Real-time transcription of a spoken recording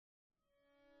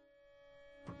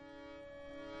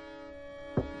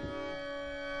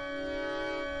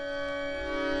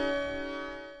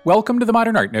Welcome to the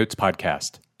Modern Art Notes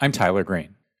podcast. I'm Tyler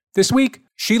Green. This week,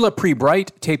 Sheila Pree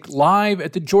taped live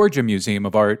at the Georgia Museum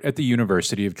of Art at the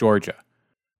University of Georgia.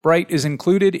 Bright is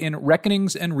included in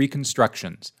Reckonings and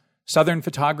Reconstructions, Southern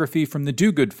Photography from the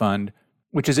Do Good Fund,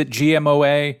 which is at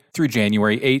GMOA through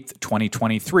January 8th,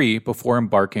 2023, before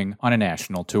embarking on a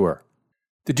national tour.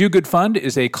 The Do Good Fund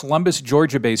is a Columbus,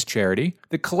 Georgia-based charity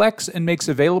that collects and makes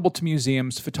available to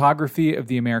museums photography of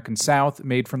the American South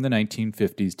made from the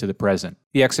 1950s to the present.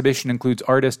 The exhibition includes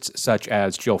artists such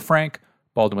as Jill Frank,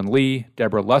 Baldwin Lee,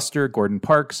 Deborah Luster, Gordon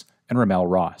Parks, and Ramel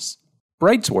Ross.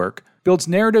 Bright's work builds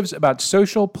narratives about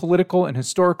social, political, and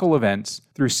historical events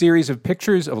through a series of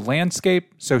pictures of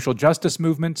landscape, social justice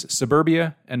movements,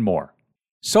 suburbia, and more.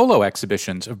 Solo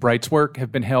exhibitions of Bright's work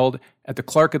have been held at the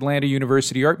Clark Atlanta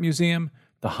University Art Museum,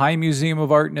 the High Museum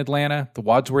of Art in Atlanta, the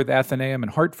Wadsworth Atheneum in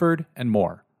Hartford, and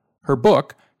more. Her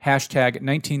book,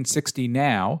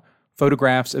 #1960Now,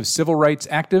 Photographs of Civil Rights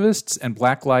Activists and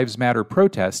Black Lives Matter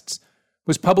Protests,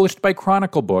 was published by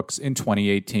Chronicle Books in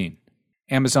 2018.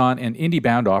 Amazon and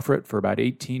IndieBound offer it for about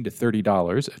 $18 to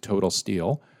 $30, a total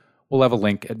steal. We'll have a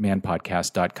link at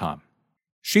manpodcast.com.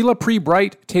 Sheila Pree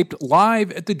Bright taped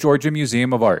live at the Georgia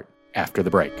Museum of Art after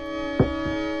the break.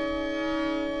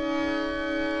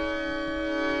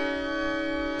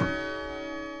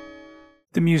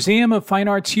 The Museum of Fine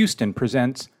Arts Houston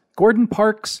presents Gordon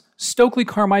Parks, Stokely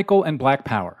Carmichael, and Black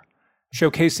Power,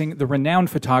 showcasing the renowned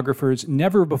photographer's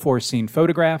never-before-seen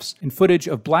photographs and footage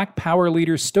of Black Power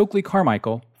leader Stokely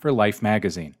Carmichael for Life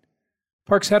magazine.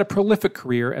 Parks had a prolific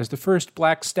career as the first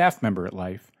Black staff member at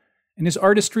Life, and his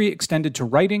artistry extended to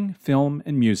writing, film,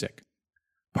 and music.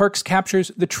 Parks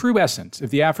captures the true essence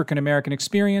of the African-American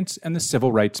experience and the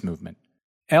civil rights movement.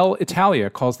 Elle Italia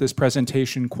calls this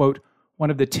presentation, quote, one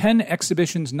of the 10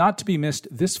 exhibitions not to be missed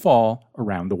this fall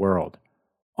around the world.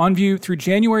 On view through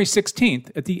January 16th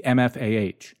at the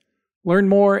MFAH. Learn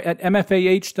more at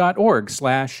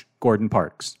mfah.org/Gordon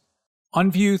Parks. On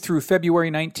view through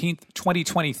February 19th,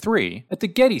 2023 at the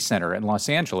Getty Center in Los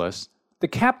Angeles, the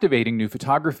captivating new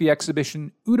photography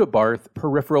exhibition Uta Barth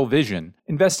Peripheral Vision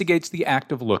investigates the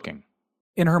act of looking.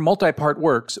 In her multi-part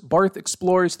works, Barth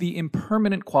explores the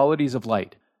impermanent qualities of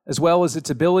light, as well as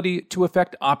its ability to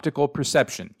affect optical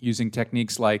perception using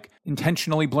techniques like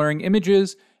intentionally blurring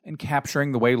images and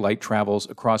capturing the way light travels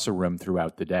across a room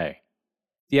throughout the day.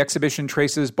 The exhibition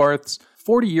traces Barth's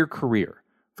 40-year career,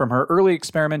 from her early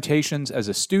experimentations as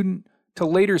a student to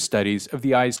later studies of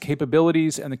the eye's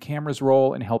capabilities and the camera's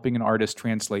role in helping an artist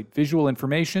translate visual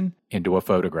information into a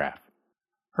photograph.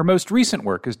 Her most recent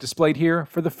work is displayed here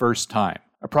for the first time,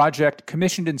 a project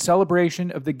commissioned in celebration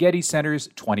of the Getty Center's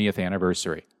 20th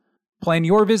anniversary. Plan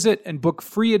your visit and book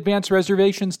free advance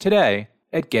reservations today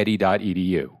at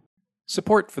getty.edu.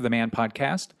 Support for the Man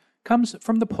Podcast comes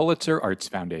from the Pulitzer Arts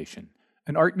Foundation,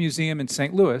 an art museum in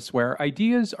St. Louis where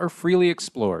ideas are freely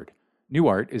explored, new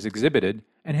art is exhibited,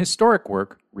 and historic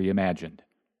work reimagined.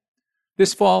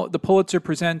 This fall, the Pulitzer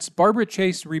presents Barbara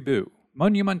Chase Ribot,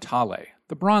 Monumentale,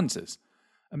 The Bronzes,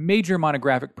 a major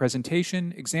monographic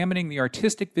presentation examining the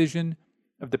artistic vision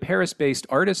of the Paris-based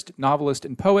artist, novelist,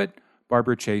 and poet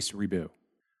Barbara Chase Ribot.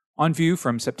 On view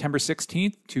from September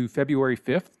 16th to February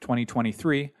 5th,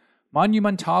 2023,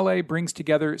 Monumentale brings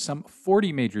together some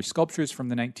 40 major sculptures from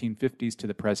the 1950s to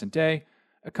the present day,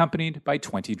 accompanied by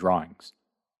 20 drawings.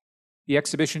 The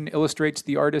exhibition illustrates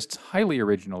the artist's highly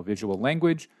original visual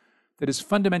language that is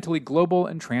fundamentally global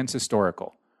and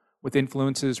transhistorical, with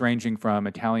influences ranging from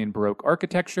Italian Baroque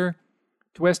architecture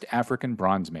to West African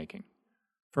bronze making.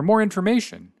 For more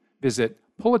information, visit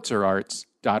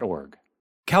pulitzerarts.org.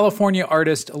 California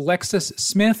artist Alexis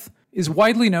Smith is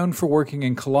widely known for working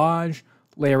in collage,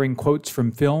 layering quotes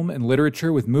from film and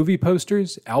literature with movie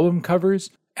posters, album covers,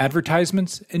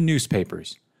 advertisements, and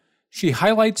newspapers. She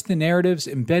highlights the narratives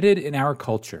embedded in our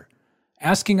culture,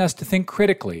 asking us to think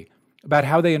critically about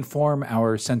how they inform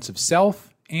our sense of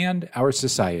self and our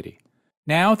society.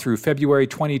 Now, through February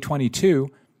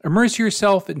 2022, immerse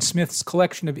yourself in Smith's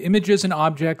collection of images and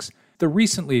objects at the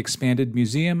recently expanded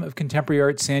Museum of Contemporary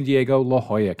Art San Diego La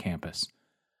Jolla campus.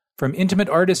 From intimate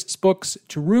artists' books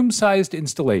to room-sized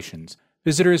installations,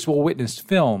 visitors will witness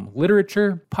film,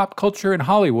 literature, pop culture, and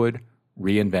Hollywood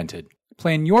reinvented.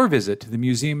 Plan your visit to the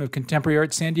Museum of Contemporary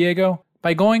Art San Diego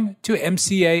by going to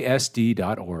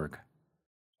mcasd.org.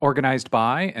 Organized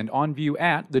by and on view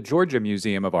at the Georgia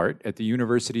Museum of Art at the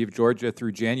University of Georgia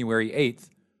through January 8th,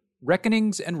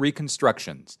 Reckonings and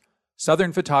Reconstructions,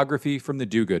 Southern Photography from the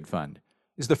Do Good Fund,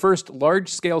 is the first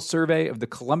large-scale survey of the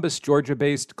Columbus,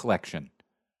 Georgia-based collection.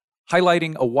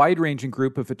 Highlighting a wide-ranging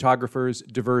group of photographers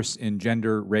diverse in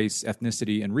gender, race,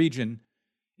 ethnicity, and region,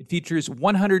 It features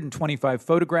 125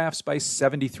 photographs by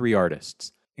 73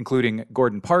 artists, including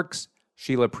Gordon Parks,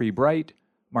 Sheila Pree,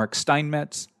 Mark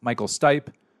Steinmetz, Michael Stipe,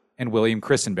 and William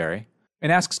Christenberry,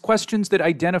 and asks questions that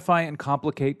identify and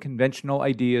complicate conventional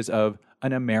ideas of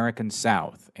an American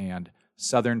South and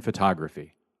Southern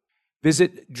photography.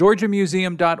 Visit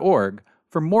georgiamuseum.org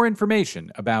for more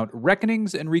information about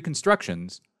reckonings and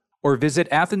reconstructions, or visit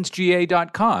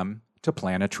athensga.com to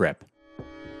plan a trip.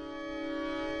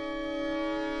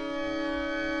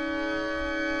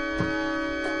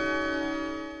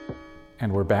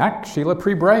 And we're back. Sheila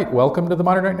Pree, welcome to the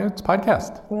Modern Art Notes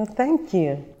podcast. Well, thank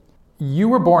you. You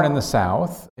were born in the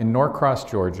South, in Norcross,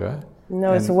 Georgia.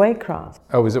 No, it's Waycross.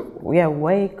 Oh, is it? Yeah,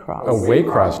 Waycross. Oh,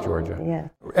 Waycross, Georgia. Yeah.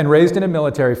 And raised in a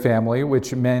military family,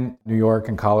 which meant New York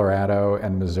and Colorado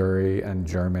and Missouri and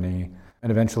Germany.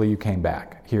 And eventually you came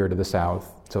back here to the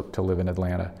South to live in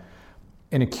Atlanta.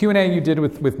 In a Q&A you did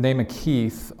with Naima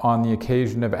Keith on the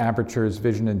occasion of Aperture's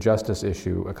Vision and Justice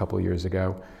issue a couple of years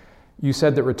ago, you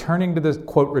said that returning to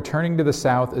the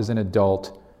South as an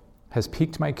adult has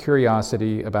piqued my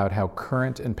curiosity about how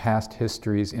current and past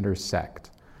histories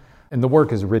intersect. And the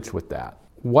work is rich with that.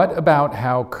 What about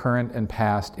how current and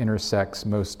past intersects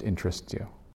most interests you?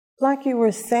 Like you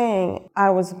were saying,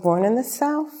 I was born in the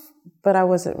South, but I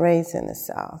wasn't raised in the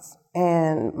South.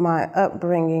 And my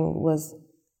upbringing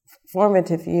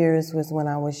formative years was when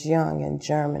I was young in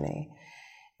Germany.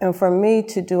 And for me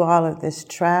to do all of this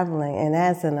traveling, and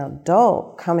as an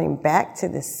adult coming back to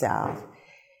the South,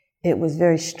 it was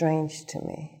very strange to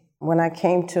me. When I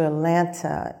came to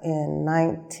Atlanta in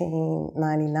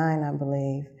 1999, I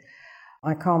believe,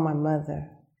 I called my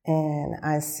mother and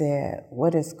I said,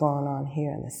 "What is going on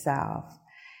here in the South?"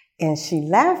 And she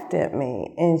laughed at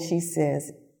me and she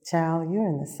says, "Child, you're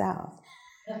in the South."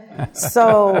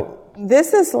 So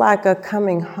this is like a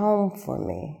coming home for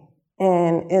me.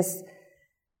 And it's,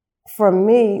 for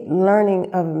me,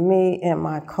 learning of me and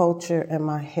my culture and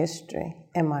my history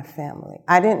and my family.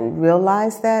 I didn't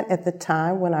realize that at the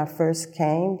time when I first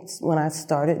came, when I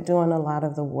started doing a lot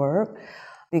of the work,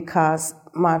 because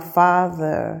my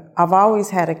father, I've always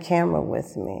had a camera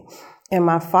with me, and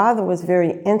my father was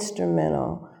very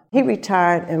instrumental. He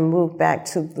retired and moved back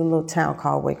to the little town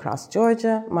called Waycross,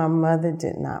 Georgia. My mother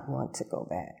did not want to go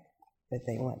back, but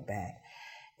they went back.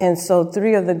 And so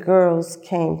 3 of the girls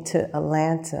came to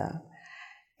Atlanta.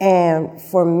 And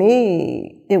for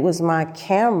me, it was my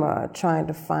camera trying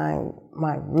to find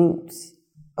my roots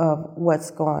of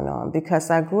what's going on, because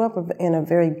I grew up in a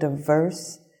very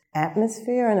diverse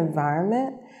atmosphere and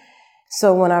environment.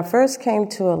 So when I first came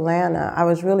to Atlanta, I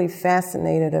was really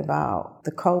fascinated about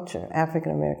the culture,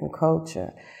 African American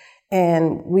culture.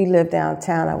 And we lived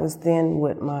downtown. I was then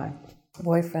with my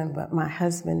boyfriend, but my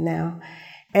husband now.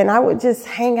 And I would just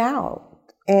hang out.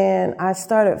 And I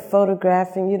started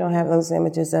photographing, you don't have those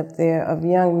images up there, of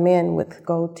young men with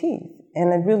gold teeth.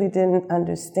 And I really didn't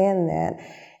understand that.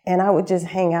 And I would just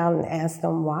hang out and ask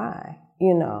them why,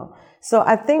 you know. So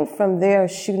I think from there,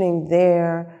 shooting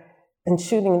there and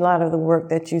shooting a lot of the work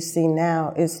that you see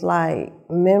now is like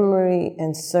memory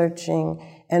and searching.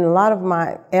 And a lot of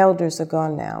my elders are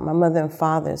gone now. My mother and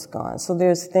father is gone. So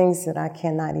there's things that I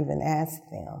cannot even ask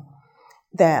them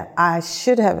that I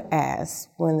should have asked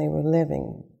when they were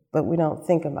living, but we don't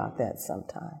think about that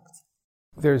sometimes.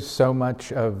 There's so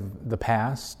much of the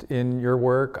past in your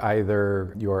work.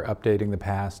 Either you're updating the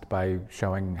past by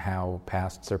showing how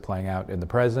pasts are playing out in the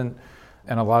present,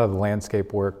 and a lot of the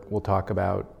landscape work we'll talk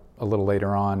about a little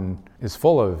later on is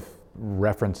full of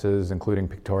references, including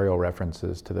pictorial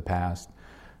references to the past.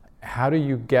 How do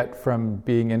you get from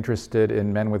being interested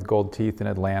in men with gold teeth in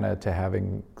Atlanta to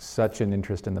having such an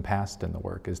interest in the past in the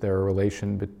work? Is there a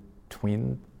relation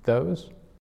between those? It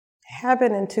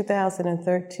happened in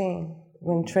 2013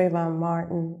 when Trayvon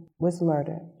Martin was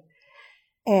murdered.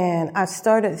 And I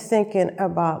started thinking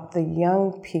about the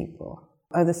young people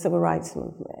of the civil rights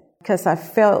movement, because I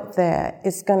felt that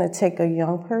it's going to take a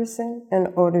young person in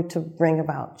order to bring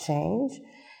about change.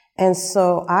 And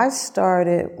so I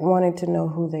started wanting to know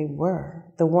who they were,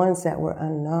 the ones that were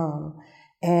unknown.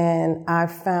 And I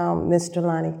found Mr.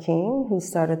 Lonnie King, who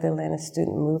started the Atlanta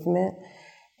Student Movement.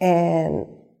 And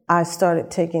I started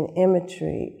taking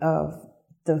imagery of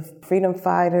the freedom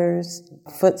fighters,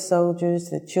 foot soldiers,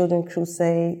 the Children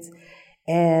Crusades.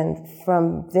 And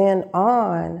from then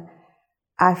on,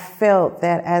 I felt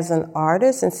that as an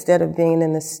artist, instead of being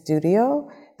in the studio,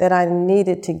 that I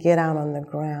needed to get out on the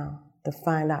ground to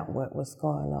find out what was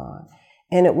going on.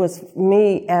 And it was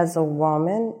me as a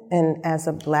woman and as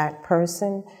a Black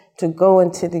person to go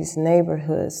into these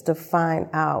neighborhoods to find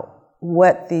out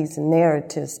what these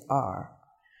narratives are.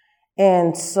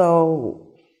 And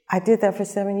so I did that for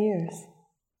 7 years.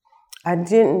 I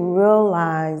didn't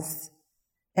realize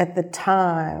at the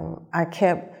time,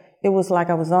 it was like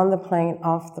I was on the plane,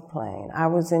 off the plane. I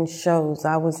was in shows,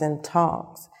 I was in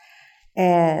talks.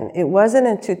 And it wasn't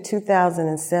until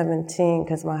 2017,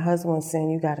 because my husband was saying,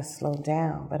 you got to slow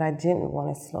down. But I didn't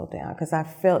want to slow down because I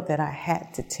felt that I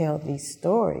had to tell these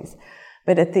stories.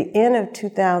 But at the end of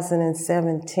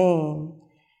 2017,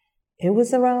 it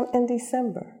was around in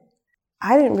December,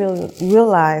 I didn't really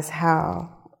realize how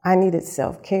I needed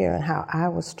self-care and how I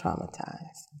was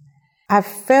traumatized. I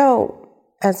felt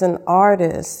as an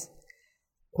artist,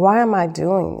 why am I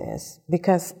doing this?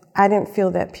 Because I didn't feel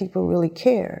that people really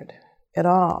cared at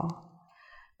all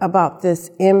about this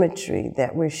imagery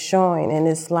that we're showing, and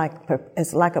it's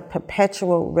like a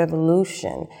perpetual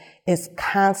revolution. It's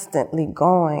constantly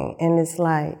going, and it's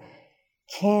like,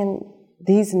 can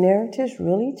these narratives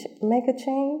really make a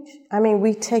change? I mean,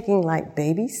 we're taking like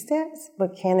baby steps,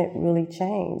 but can it really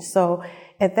change? So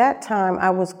at that time, I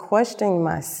was questioning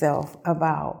myself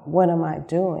about what am I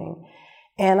doing?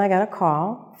 And I got a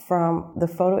call from the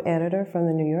photo editor from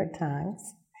the New York Times,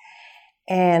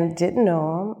 and didn't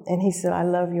know him. And he said, I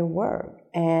love your work,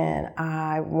 and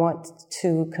I want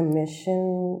to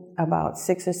commission about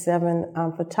 6 or 7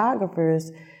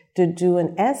 photographers to do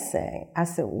an essay. I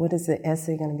said, what is the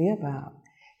essay going to be about?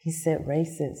 He said,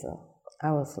 racism.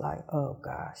 I was like, oh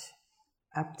gosh,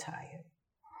 I'm tired.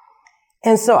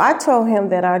 And so I told him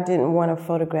that I didn't want to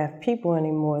photograph people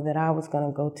anymore, that I was going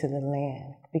to go to the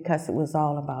land, because it was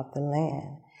all about the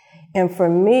land. And for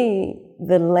me,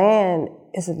 the land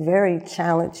is a very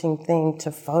challenging thing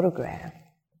to photograph.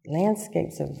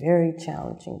 Landscapes are very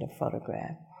challenging to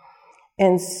photograph.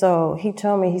 And so he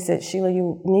told me, he said, Sheila,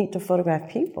 you need to photograph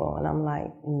people. And I'm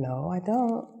like, no, I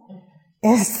don't.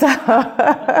 And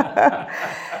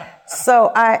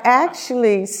so I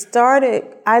actually started,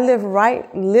 I live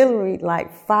literally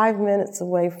like 5 minutes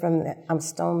away from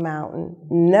Stone Mountain.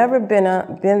 Never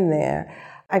been there.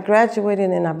 I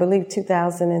graduated in, I believe,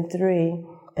 2003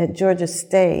 at Georgia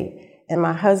State. And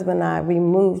my husband and I, we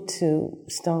moved to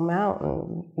Stone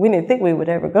Mountain. We didn't think we would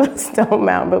ever go to Stone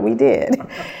Mountain, but we did.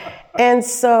 And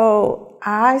so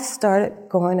I started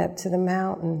going up to the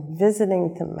mountain,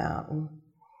 visiting the mountain.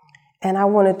 And I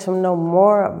wanted to know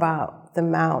more about the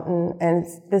mountain. And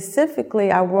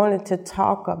specifically, I wanted to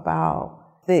talk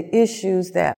about the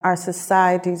issues that our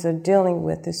societies are dealing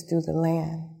with is through the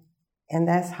land. And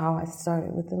that's how I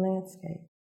started with the landscape.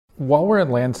 While we're in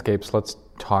landscapes, let's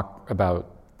talk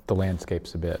about the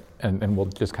landscapes a bit, and we'll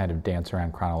just kind of dance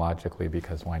around chronologically,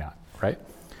 because why not, right?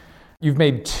 You've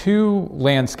made 2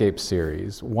 landscape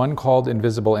series, one called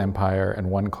Invisible Empire and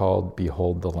one called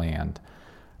Behold the Land.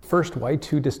 First, why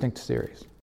 2 distinct series?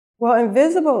 Well,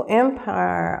 Invisible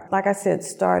Empire, like I said,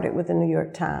 started with the New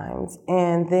York Times,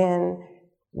 and then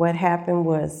what happened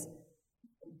was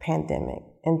pandemic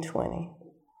in 20.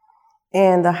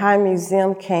 And the High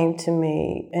Museum came to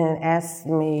me and asked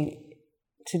me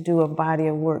to do a body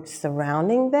of work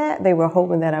surrounding that. They were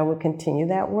hoping that I would continue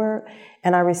that work.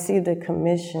 And I received a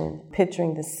commission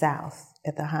picturing the South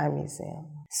at the High Museum.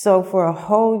 So for a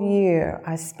whole year,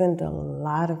 I spent a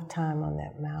lot of time on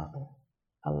that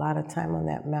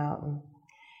mountain.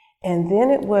 And then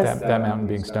it was... That mountain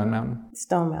being Stone Mountain?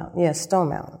 Stone Mountain. Yes, Stone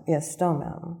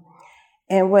Mountain.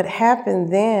 And what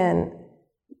happened then,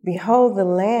 Behold the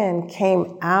Land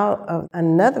came out of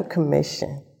another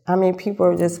commission. I mean, people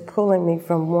are just pulling me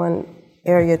from one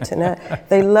area to another.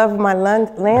 They love my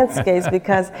landscapes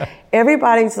because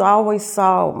everybody's always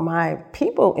saw my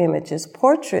people images,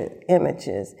 portrait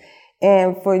images.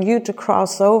 And for you to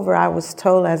cross over, I was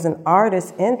told as an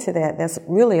artist into that, that's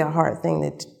really a hard thing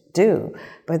to do.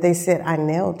 But they said I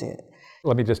nailed it.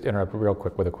 Let me just interrupt real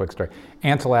quick with a quick story.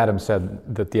 Ansel Adams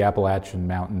said that the Appalachian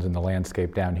Mountains and the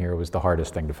landscape down here was the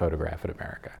hardest thing to photograph in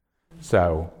America.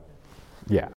 So,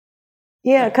 yeah.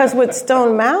 Yeah, because with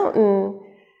Stone Mountain,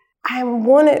 I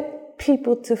wanted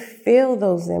people to feel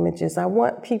those images. I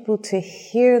want people to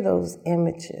hear those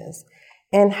images.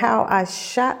 And how I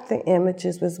shot the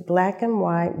images was black and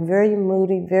white, very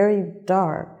moody, very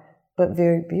dark, but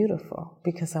very beautiful,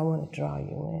 because I want to draw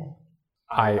you in.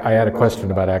 I had a question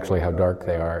about actually how dark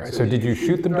they are. So did you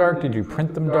shoot them dark? Did you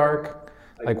print them dark?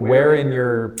 Like where in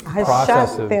your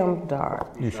process I shot them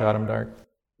dark. You shot them dark?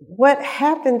 What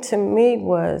happened to me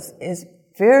is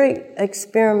very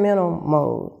experimental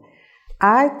mode.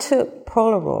 I took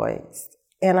Polaroids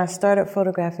and I started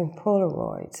photographing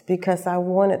Polaroids because I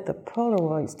wanted the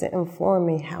Polaroids to inform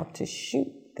me how to shoot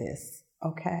this,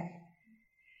 okay?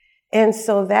 And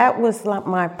so that was like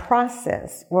my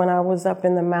process when I was up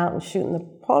in the mountain shooting the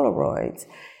Polaroids.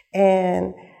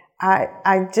 And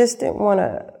I just didn't want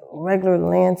to regular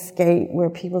landscape where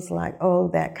people's like, oh,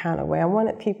 that kind of way. I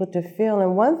wanted people to feel.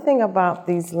 And one thing about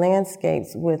these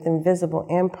landscapes with Invisible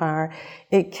Empire,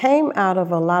 it came out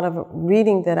of a lot of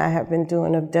reading that I have been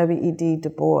doing of W.E.B. Du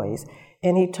Bois.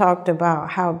 And he talked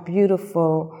about how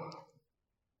beautiful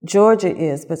Georgia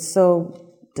is, but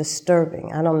so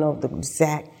disturbing. I don't know the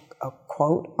exact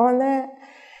quote on that.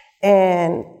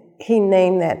 And he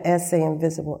named that essay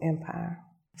Invisible Empire.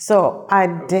 So I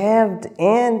delved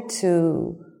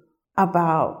into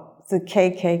about the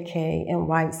KKK and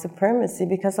white supremacy,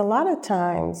 because a lot of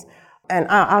times, and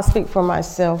I'll speak for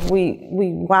myself, we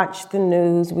watch the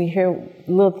news, we hear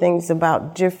little things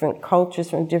about different cultures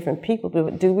from different people,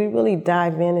 but do we really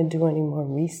dive in and do any more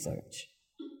research?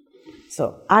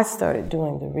 So I started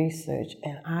doing the research,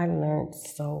 and I learned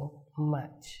so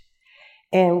much.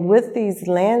 And with these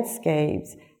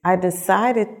landscapes, I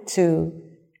decided to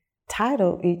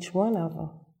title each one of them,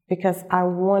 because I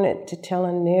wanted to tell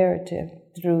a narrative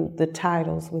through the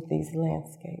titles with these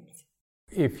landscapes.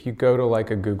 If you go to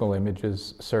like a Google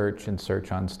Images search and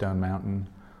search on Stone Mountain,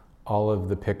 all of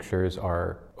the pictures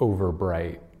are over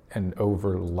bright and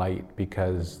over light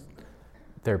because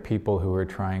they're people who are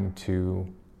trying to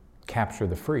capture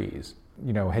the freeze.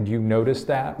 You know, had you noticed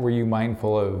that? Were you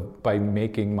mindful of, by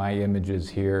making my images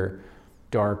here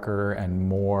darker and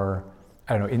more,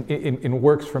 I don't know, in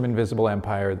works from Invisible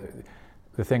Empire,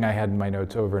 the thing I had in my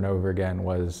notes over and over again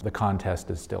was the contest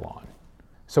is still on.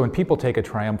 So when people take a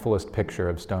triumphalist picture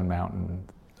of Stone Mountain,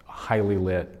 highly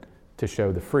lit, to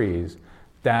show the freeze,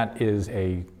 that is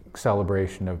a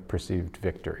celebration of perceived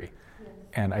victory. Yes.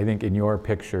 And I think in your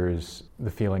pictures,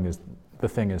 the feeling is the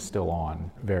thing is still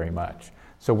on very much.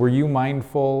 So were you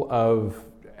mindful of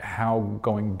how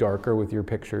going darker with your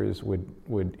pictures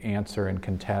would answer and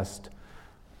contest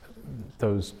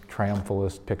those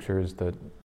triumphalist pictures that...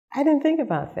 I didn't think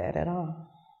about that at all.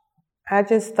 I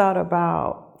just thought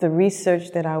about the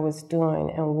research that I was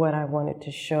doing and what I wanted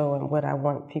to show and what I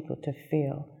want people to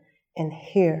feel and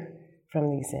hear from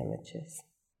these images.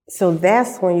 So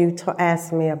that's when you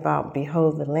asked me about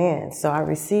Behold the Land. So I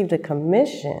received a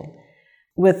commission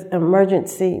with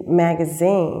Emergency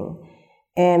magazine,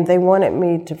 and they wanted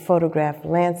me to photograph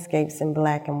landscapes in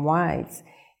black and whites.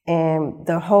 And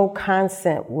the whole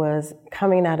concept was,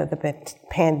 coming out of the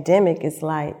pandemic, is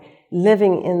like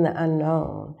living in the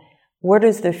unknown. What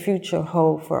does the future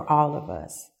hold for all of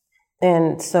us?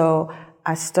 And so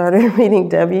I started reading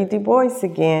W. Du Bois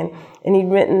again, and he'd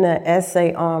written an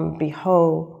essay on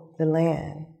Behold the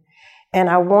Land. And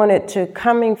I wanted to,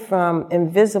 coming from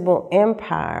Invisible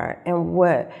Empire, and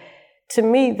what, to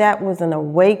me, that was an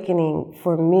awakening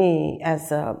for me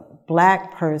as a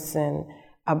Black person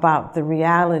about the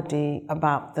reality,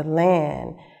 about the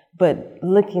land, but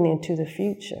looking into the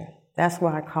future. That's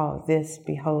why I call this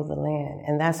Behold the Land.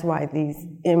 And that's why these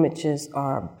images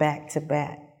are back to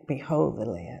back, Behold the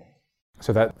Land.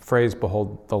 So that phrase,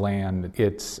 Behold the Land,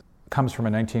 it comes from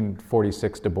a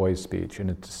 1946 Du Bois speech,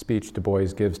 and it's a speech Du Bois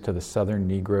gives to the Southern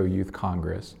Negro Youth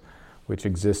Congress, which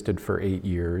existed for 8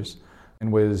 years,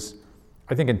 and was,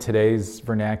 I think in today's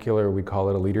vernacular, we call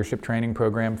it a leadership training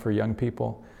program for young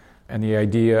people. And the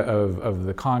idea of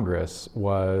the Congress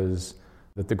was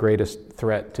that the greatest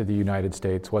threat to the United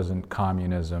States wasn't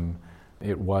communism,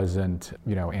 it wasn't,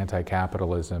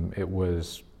 anti-capitalism, it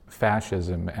was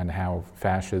fascism and how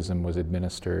fascism was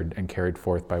administered and carried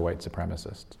forth by white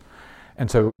supremacists.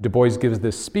 And so Du Bois gives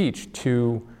this speech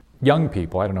to young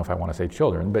people, I don't know if I want to say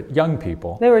children, but young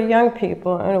people. They were young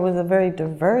people, and it was a very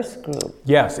diverse group.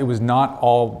 Yes, it was not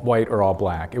all white or all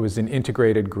black. It was an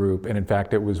integrated group, and in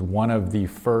fact, it was one of the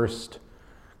first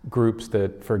groups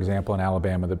that, for example, in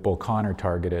Alabama, that Bull Connor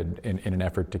targeted in an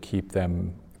effort to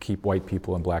keep white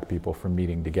people and black people from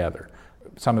meeting together.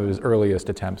 Some of his earliest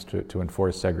attempts to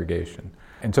enforce segregation.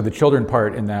 And so the children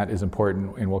part in that is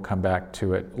important, and we'll come back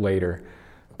to it later.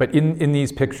 But in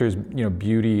these pictures,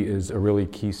 beauty is a really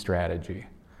key strategy.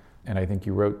 And I think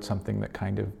you wrote something that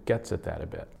kind of gets at that a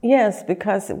bit. Yes,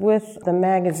 because with the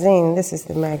magazine, this is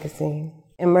the magazine,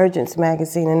 Emergence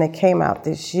magazine, and it came out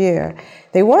this year,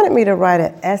 they wanted me to write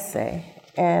an essay,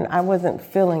 and I wasn't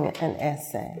feeling an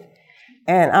essay.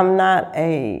 And I'm not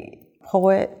a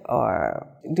poet or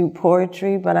do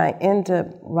poetry, but I end up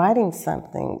writing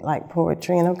something like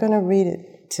poetry, and I'm going to read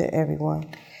it to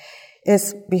everyone.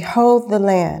 It's Behold the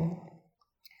Land.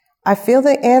 I feel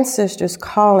the ancestors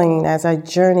calling as I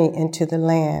journey into the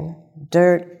land,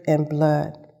 dirt and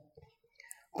blood.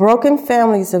 Broken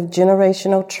families of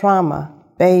generational trauma,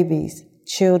 babies,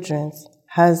 children's,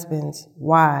 husbands,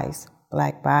 wives,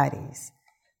 black bodies.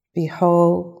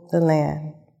 Behold the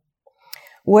land.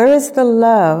 Where is the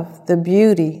love, the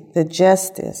beauty, the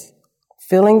justice?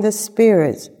 filling the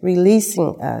spirits,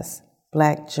 releasing us,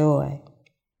 black joy.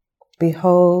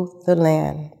 Behold the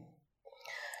land.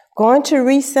 Going to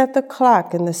reset the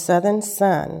clock in the southern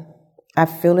sun. I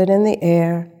feel it in the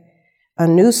air. A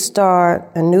new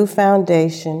start, a new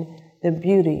foundation, the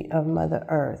beauty of Mother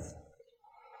Earth.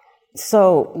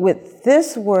 So with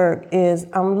this work is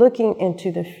I'm looking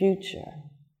into the future.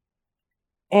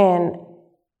 And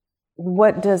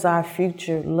what does our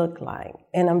future look like?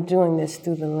 And I'm doing this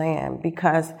through the land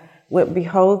because with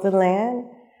Behold the Land,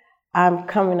 I'm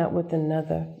coming up with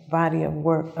another body of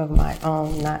work of my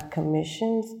own, not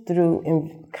commissions,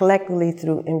 collectively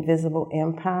through Invisible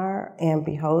Empire and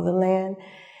Behold the Land.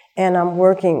 And I'm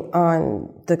working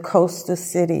on the coastal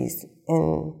cities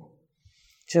in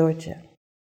Georgia.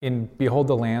 In Behold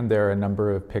the Land, there are a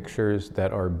number of pictures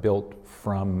that are built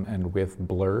from and with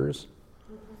blurs.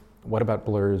 What about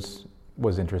blurs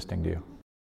was interesting to you?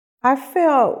 I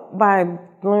felt by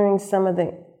blurring some of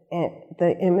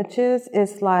the images,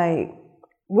 it's like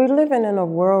we're living in a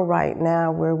world right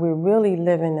now where we're really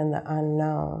living in the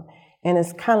unknown, and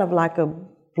it's kind of like a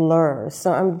blur.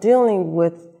 So I'm dealing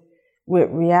with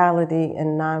reality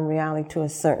and non-reality to a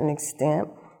certain extent,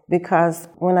 because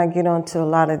when I get onto a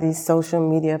lot of these social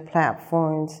media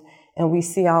platforms and we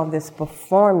see all this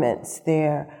performance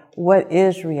there, what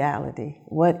is reality?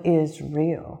 What is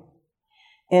real?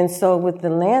 And so with the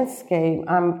landscape,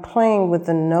 I'm playing with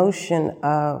the notion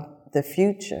of the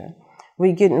future.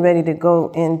 We're getting ready to go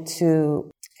into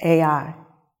AI,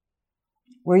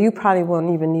 where you probably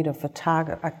won't even need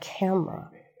a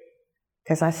camera,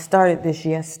 because I started this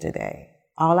yesterday.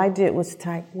 All I did was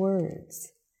type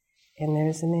words, and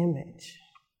there's an image.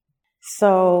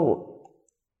 So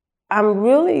I'm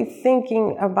really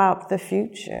thinking about the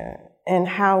future and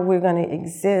how we're going to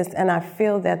exist. And I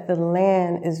feel that the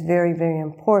land is very, very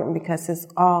important because it's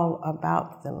all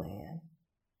about the land.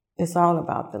 It's all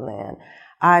about the land.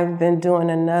 I've been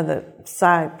doing another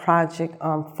side project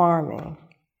on farming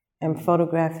and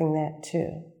photographing that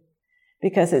too,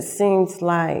 because it seems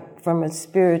like from a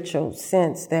spiritual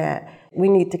sense that we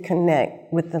need to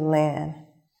connect with the land.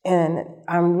 And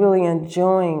I'm really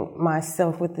enjoying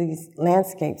myself with these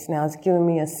landscapes now. It's giving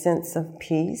me a sense of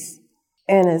peace.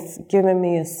 And it's given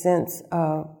me a sense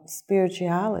of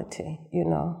spirituality, you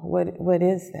know. What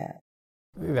is that?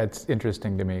 That's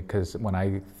interesting to me, because when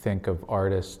I think of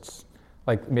artists,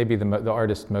 like maybe the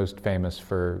artist most famous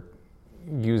for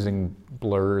using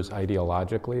blurs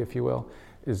ideologically, if you will,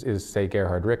 is say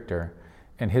Gerhard Richter.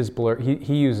 And his blur,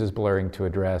 he uses blurring to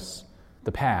address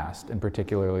the past, and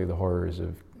particularly the horrors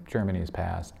of Germany's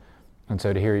past. And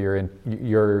so to hear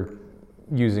you're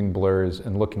using blurs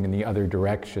and looking in the other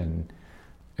direction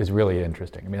is really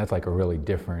interesting. I mean, that's like a really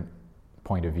different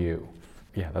point of view.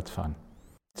 Yeah, that's fun.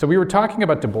 So we were talking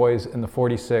about Du Bois and the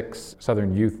 46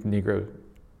 Southern Youth Negro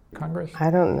Congress. I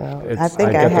don't know. I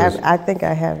think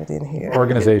I have it in here.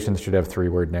 Organizations should have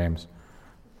 3-word names.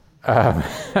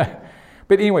 But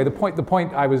anyway, the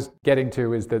point I was getting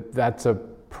to is that that's a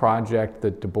project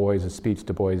that a speech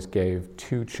Du Bois gave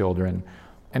to children.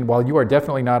 And while you are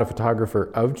definitely not a photographer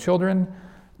of children,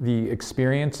 the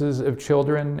experiences of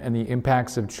children and the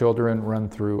impacts of children run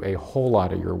through a whole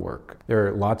lot of your work. There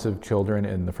are lots of children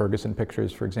in the Ferguson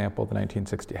pictures, for example, the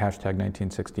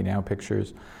 #1960Now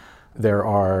pictures. There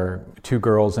are 2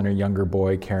 girls and a younger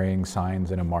boy carrying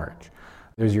signs in a march.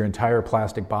 There's your entire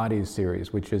Plastic Bodies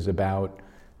series, which is about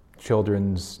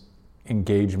children's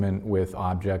engagement with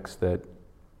objects that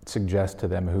suggest to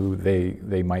them who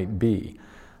they might be.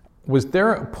 Was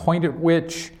there a point at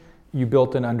which you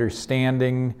built an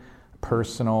understanding,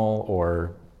 personal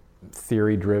or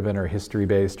theory-driven or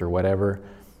history-based or whatever,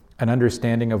 an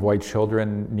understanding of why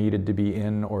children needed to be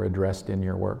in or addressed in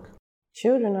your work?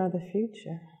 Children are the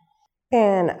future.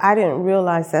 And I didn't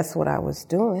realize that's what I was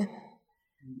doing.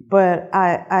 But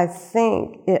I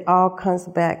think it all comes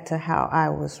back to how I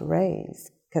was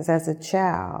raised. Because as a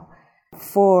child,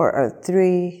 4 or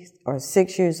 3 or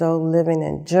 6 years old living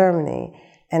in Germany,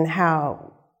 and how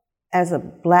as a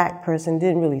black person,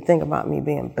 didn't really think about me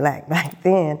being black back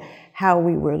then, how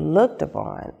we were looked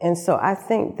upon. And so I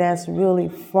think that's really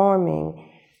forming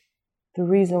the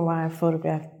reason why I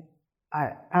photograph.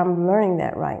 I'm learning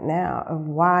that right now, of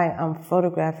why I'm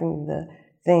photographing the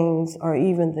things or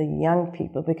even the young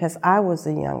people, because I was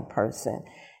a young person,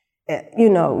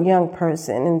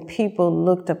 and people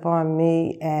looked upon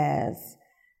me as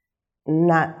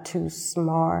not too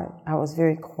smart. I was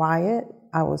very quiet.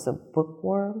 I was a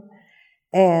bookworm.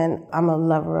 And I'm a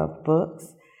lover of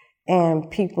books, and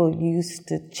people used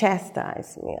to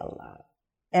chastise me a lot.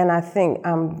 And I think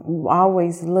I'm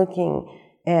always looking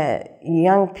at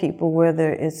young people,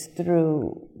 whether it's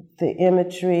through the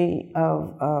imagery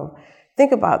of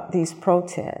think about these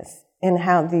protests and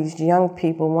how these young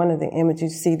people, one of the images, you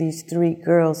see these 3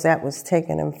 girls that was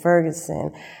taken in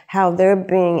Ferguson, how they're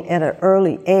being, at an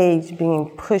early age,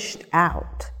 being pushed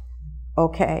out,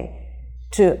 okay,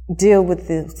 to deal with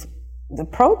the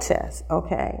protests,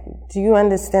 okay? Do you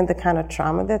understand the kind of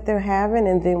trauma that they're having?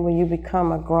 And then when you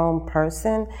become a grown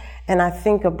person, and I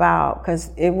think about, because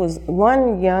it was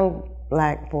one young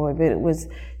black boy, but it was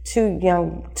two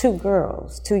young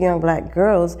black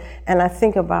girls, and I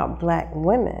think about black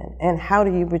women and how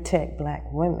do you protect black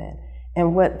women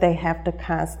and what they have to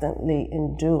constantly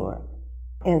endure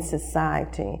in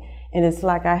society. And it's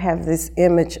like I have this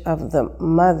image of the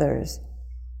mothers.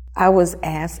 I was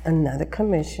asked another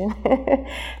commission.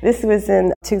 This was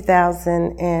in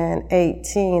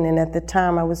 2018, and at the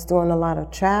time I was doing a lot of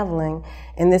traveling,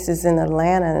 and this is in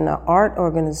Atlanta, and an art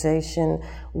organization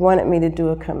wanted me to do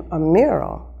a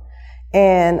mural.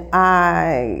 And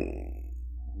I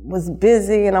was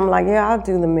busy, and I'm like, yeah, I'll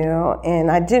do the mural.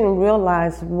 And I didn't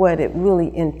realize what it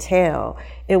really entailed.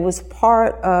 It was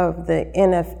part of the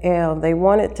NFL. They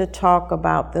wanted to talk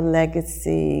about the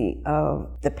legacy of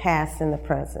the past and the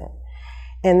present.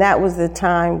 And that was the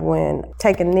time when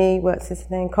Take a Knee, what's his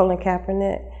name, Colin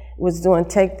Kaepernick, was doing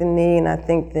Take the Knee, and I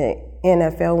think the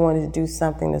NFL wanted to do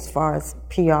something as far as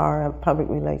PR and public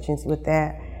relations with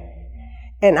that.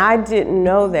 And I didn't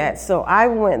know that, so I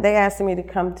went, they asked me to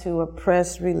come to a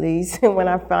press release, and when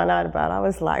I found out about it, I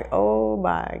was like, oh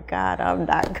my God, I'm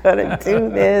not gonna do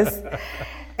this.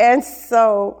 And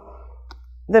so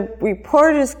the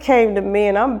reporters came to me,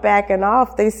 and I'm backing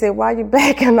off. They said, why are you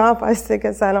backing off? I said,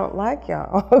 because I don't like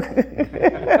y'all.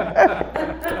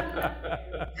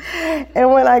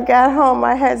 And when I got home,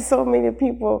 I had so many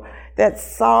people that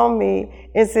saw me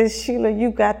and said, Sheila,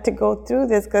 you got to go through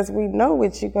this because we know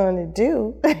what you're going to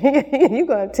do. You're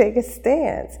going to take a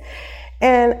stance.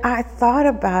 And I thought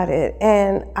about it,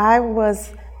 and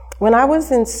when I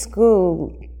was in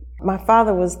school, my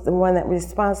father was the one that was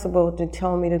responsible to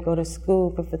tell me to go to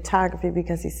school for photography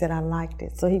because he said I liked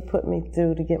it. So he put me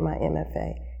through to get my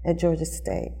MFA at Georgia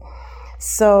State.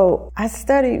 So I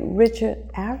studied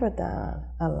Richard Avedon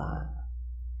a lot.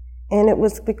 And it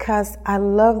was because I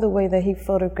love the way that he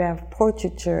photographed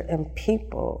portraiture and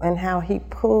people and how he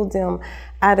pulled them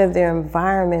out of their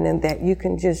environment, and that you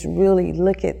can just really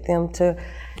look at them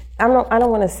I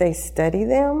don't want to say study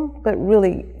them, but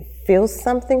really feel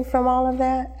something from all of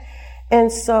that.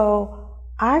 And so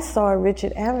I saw a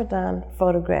Richard Avedon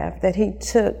photograph that he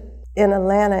took in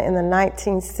Atlanta in the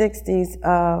 1960s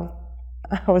of,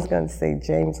 I was going to say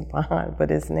James Bond, but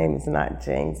his name is not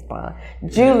James Bond.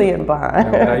 Julian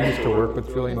Bond. I used to work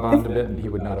with Julian Bond a bit, and he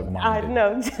would not have minded. I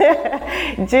know.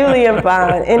 Julian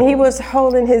Bond. And he was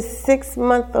holding his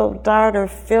 6-month-old daughter,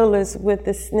 Phyllis, with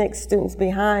the SNCC students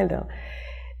behind him.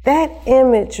 That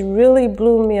image really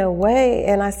blew me away,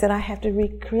 and I said, I have to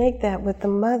recreate that with the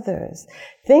mothers.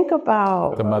 Think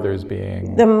about... The mothers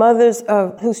being... The mothers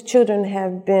of whose children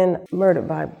have been murdered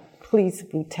by police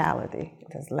brutality.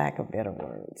 There's lack of better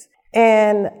words.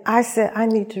 And I said, I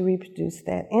need to reproduce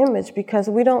that image because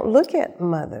we don't look at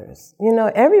mothers. You know,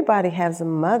 everybody has a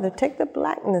mother. Take the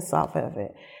blackness off of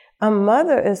it. A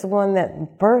mother is one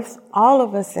that births all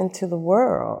of us into the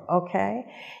world, okay?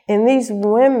 And these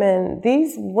women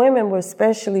were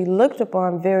especially looked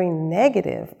upon very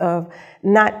negative of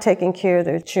not taking care of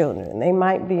their children. They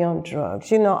might be on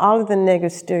drugs. You know, all of the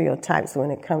negative stereotypes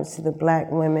when it comes to the black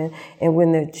women and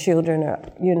when their children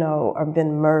are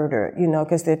been murdered,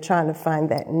 because they're trying to find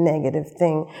that negative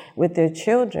thing with their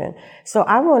children. So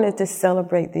I wanted to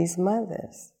celebrate these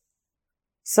mothers.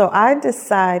 So I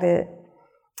decided,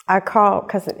 I called,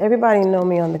 because everybody know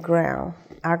me on the ground.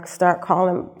 I start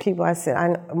calling people. I said, I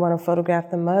want to photograph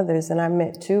the mothers. And I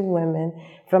met 2 women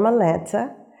from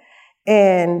Atlanta.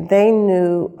 And they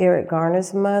knew Eric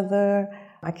Garner's mother.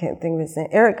 I can't think of his name.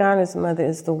 Eric Garner's mother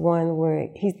is the one where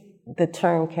the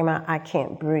term came out, I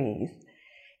can't breathe.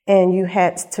 And you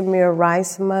had Tamir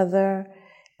Rice's mother.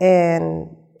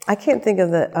 And I can't think of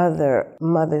the other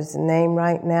mother's name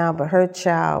right now, but her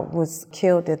child was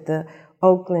killed at the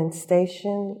Oakland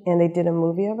station, and they did a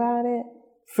movie about it,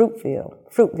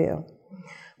 Fruitville.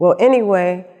 Well,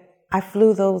 anyway, I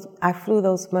flew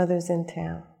those mothers in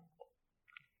town.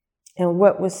 And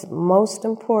what was most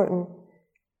important,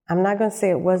 I'm not going to say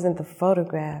it wasn't the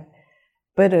photograph,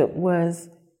 but it was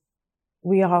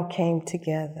we all came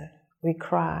together. We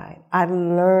cried. I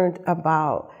learned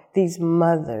about these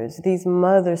mothers.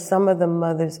 Some of the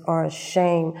mothers are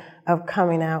ashamed of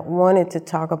coming out, wanted to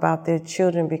talk about their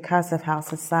children because of how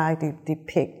society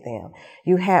depict them.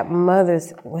 You had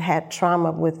mothers who had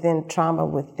trauma with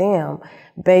them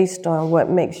based on what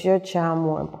makes your child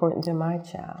more important than my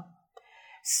child.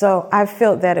 So I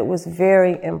felt that it was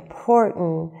very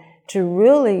important to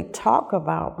really talk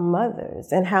about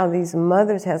mothers and how these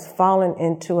mothers has fallen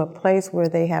into a place where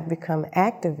they have become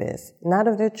activists, not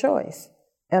of their choice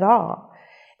at all.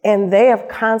 And they have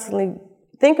constantly,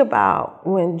 think about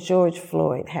when George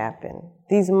Floyd happened.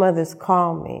 These mothers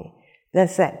call me.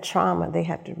 That's that trauma. They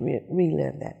have to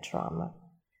relive that trauma.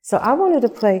 So I wanted to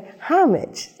play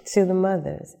homage to the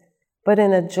mothers, but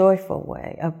in a joyful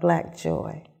way, a Black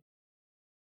joy.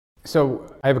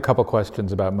 So I have a couple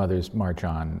questions about Mothers March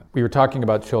On. We were talking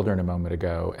about children a moment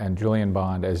ago, and Julian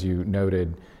Bond, as you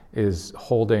noted, is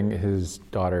holding his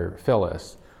daughter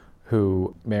Phyllis,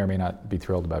 who may or may not be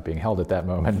thrilled about being held at that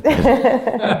moment.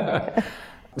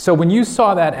 So when you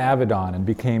saw that Avedon and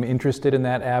became interested in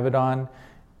that Avedon,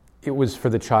 it was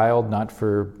for the child, not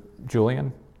for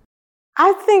Julian?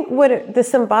 I think the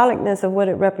symbolicness of what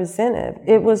it represented,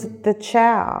 it was the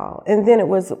child, and then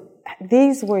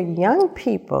these were young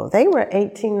people. They were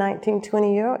 18, 19,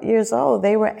 20 years old.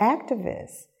 They were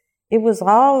activists. It was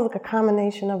all a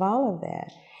combination of all of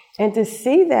that. And to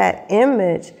see that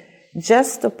image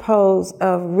juxtaposed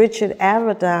of Richard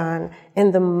Avedon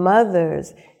and the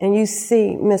mothers, and you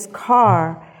see Miss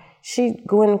Carr,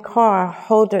 Gwen Carr,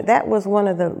 hold her, that was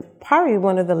probably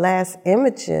one of the last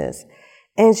images.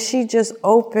 And she just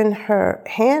opened her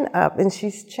hand up, and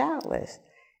she's childless.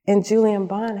 And Julian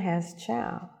Bond has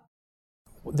child.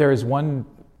 There is one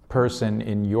person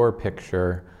in your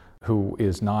picture who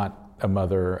is not a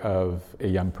mother of a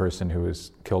young person who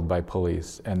was killed by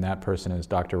police, and that person is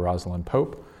Dr. Rosalind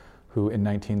Pope, who in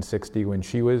 1960, when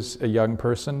she was a young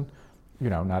person,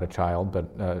 not a child, but...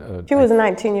 she was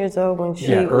 19 years old when she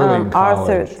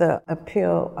authored the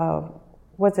Appeal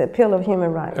of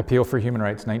Human Rights? Appeal for Human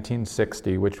Rights,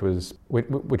 1960, which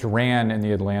ran in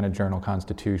the Atlanta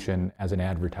Journal-Constitution as an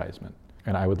advertisement.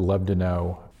 And I would love to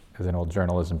know, as an old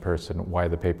journalism person, why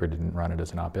the paper didn't run it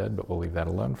as an op-ed, but we'll leave that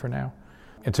alone for now.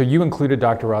 And so you included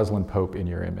Dr. Rosalind Pope in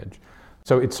your image.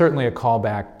 So it's certainly a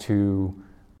callback to,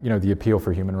 the Appeal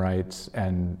for Human Rights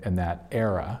and that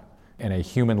era, and a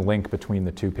human link between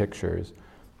the two pictures.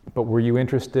 But were you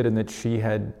interested in that she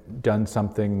had done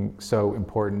something so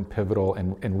important, pivotal,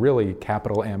 and really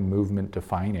capital M movement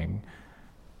defining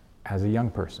as a young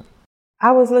person?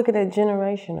 I was looking at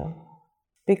generational,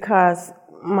 because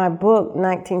my book,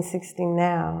 1960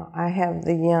 Now, I have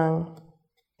the young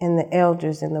and the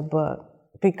elders in the book,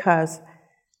 because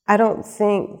I don't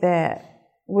think that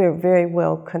we're very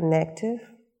well connected.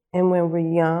 And when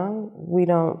we're young, we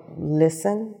don't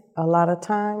listen a lot of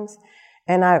times.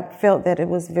 And I felt that it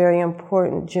was very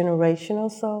important,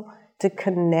 generational, so to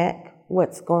connect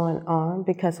what's going on,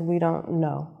 because we don't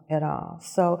know at all.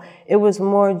 So it was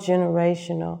more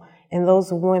generational, and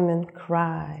those women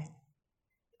cried.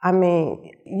 I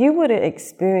mean, you would have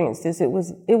experienced this. It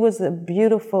was a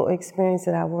beautiful experience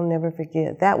that I will never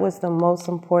forget. That was the most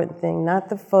important thing, not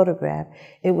the photograph.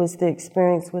 It was the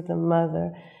experience with the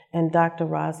mother and Dr.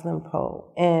 Rosalind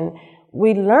Pope. And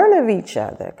we learn of each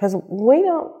other, because we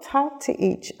don't talk to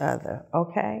each other,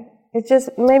 okay? It's just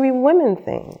maybe women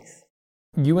things.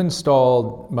 You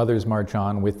installed Mothers March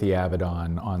On with the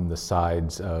Avedon on the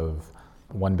sides of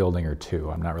one building or two,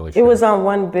 I'm not really sure. It was on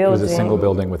one building. It was a single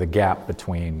building with a gap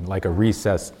between, like a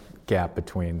recessed gap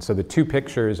between. So the two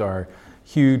pictures are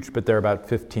huge, but they're about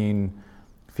 15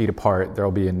 feet apart.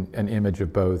 There'll be an image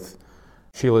of both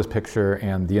Sheila's picture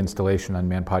and the installation on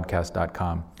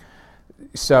manpodcast.com.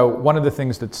 So one of the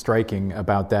things that's striking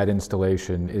about that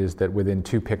installation is that within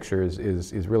two pictures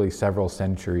is really several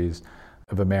centuries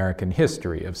of American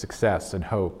history, of success and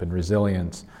hope and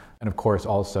resilience, and of course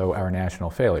also our national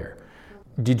failure.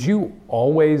 Did you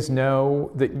always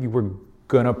know that you were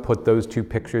going to put those two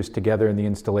pictures together in the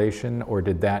installation, or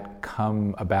did that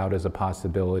come about as a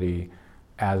possibility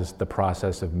as the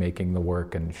process of making the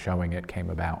work and showing it came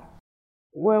about?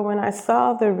 Well, when I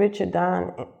saw the Richard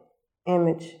Don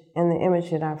image and the image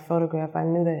that I photographed, I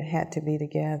knew that it had to be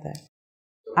together.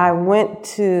 I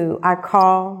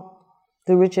called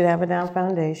the Richard Avedon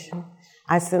Foundation.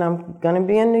 I said, I'm going to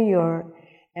be in New York,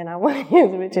 and I want to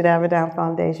use the Richard Avedon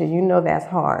Foundation. You know that's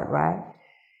hard, right?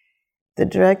 The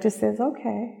director says,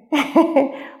 okay.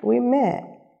 We met.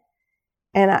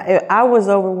 And I was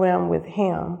overwhelmed with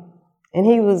him, and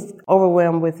he was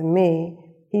overwhelmed with me.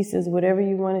 He says, whatever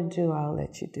you want to do, I'll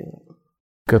let you do it.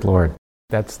 Good Lord.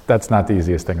 That's not the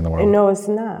easiest thing in the world. No, it's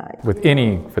not. With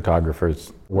any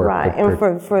photographer's work. Right, and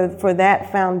for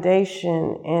that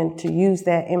foundation and to use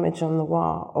that image on the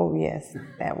wall, oh yes,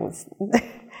 that was,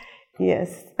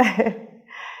 yes,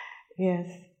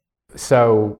 yes.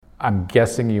 So I'm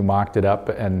guessing you mocked it up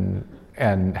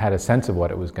and had a sense of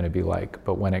what it was going to be like,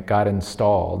 but when it got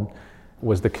installed,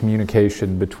 was the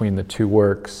communication between the two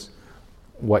works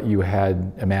what you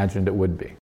had imagined it would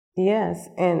be? Yes,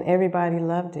 and everybody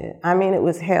loved it. I mean, it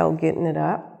was hell getting it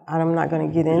up. I'm not going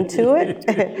to get into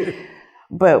it.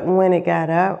 But when it got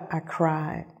up, I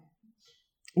cried.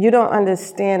 You don't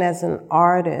understand, as an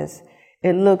artist,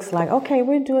 it looks like, okay,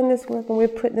 we're doing this work and we're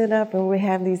putting it up and we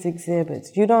have these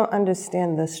exhibits. You don't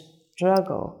understand the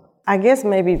struggle. I guess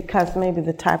maybe because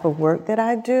the type of work that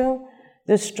I do,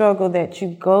 the struggle that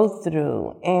you go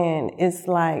through, and it's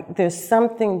like there's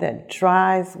something that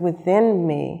drives within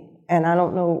me. And I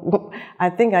don't know, I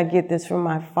think I get this from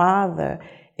my father,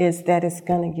 is that it's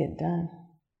going to get done.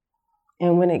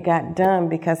 And when it got done,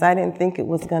 because I didn't think it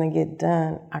was going to get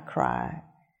done, I cried.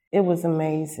 It was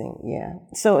amazing, yeah.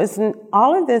 So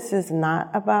all of this is not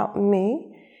about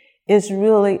me. It's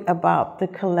really about the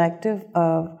collective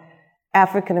of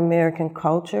African American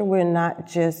culture. We're not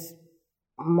just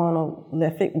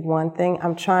monolithic one thing.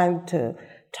 I'm trying to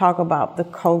talk about the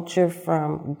culture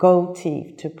from gold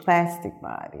teeth to plastic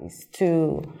bodies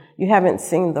to, you haven't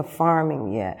seen the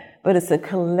farming yet, but it's a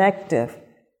collective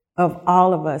of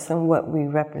all of us and what we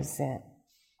represent,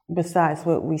 besides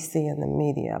what we see in the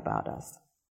media about us.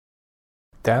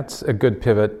 That's a good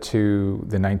pivot to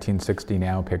the 1960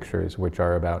 Now pictures, which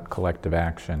are about collective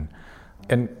action.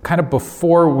 And kind of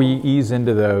before we ease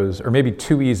into those, or maybe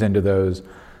to ease into those,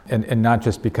 and not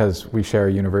just because we share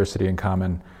a university in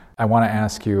common, I want to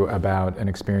ask you about an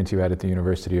experience you had at the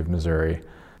University of Missouri,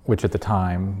 which at the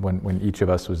time, when each of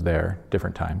us was there,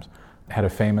 different times, had a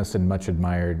famous and much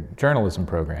admired journalism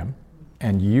program.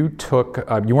 And you took,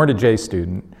 you weren't a J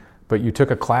student, but you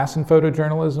took a class in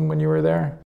photojournalism when you were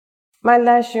there? My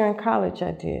last year in college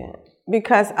I did,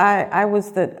 because I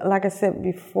was like I said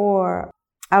before,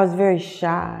 I was very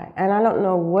shy, and I don't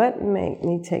know what made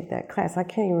me take that class. I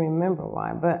can't even remember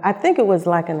why, but I think it was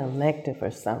like an elective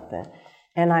or something,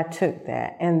 and I took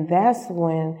that. And that's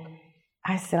when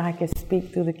I said I could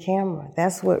speak through the camera.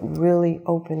 That's what really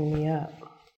opened me up.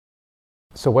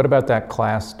 So what about that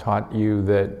class taught you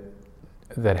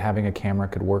that having a camera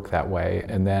could work that way?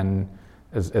 And then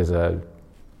as a,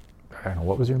 I don't know,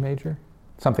 what was your major?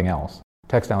 Something else,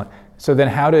 textile. So then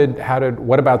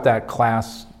what about that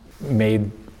class made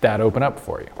that open up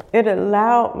for you? It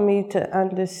allowed me to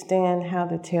understand how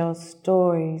to tell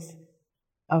stories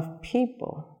of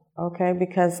people, okay?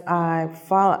 Because I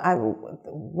follow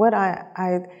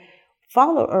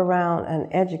around an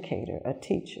educator, a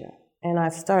teacher, and I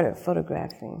started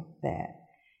photographing that.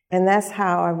 And that's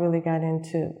how I really got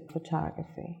into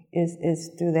photography,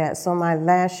 is through that. So my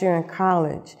last year in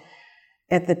college,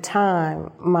 at the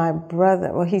time, my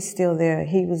brother, well, he's still there.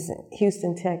 He was in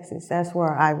Houston, Texas. That's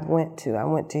where I went to. I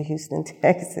went to Houston,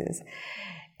 Texas,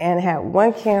 and had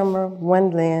one camera,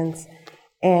 one lens,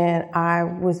 and I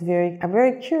was a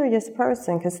very curious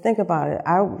person, because think about it.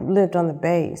 I lived on the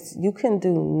base. You couldn't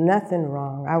do nothing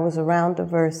wrong. I was around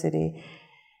diversity,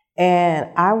 and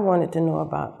I wanted to know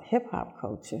about hip-hop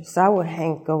culture. So I would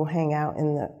go hang out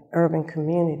in the urban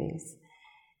communities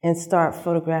and start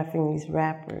photographing these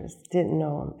rappers. Didn't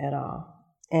know them at all.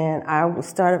 And I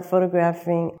started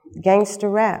photographing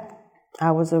gangster rap. I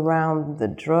was around the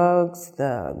drugs,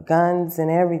 the guns,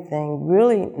 and everything,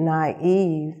 really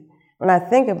naive. When I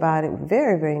think about it,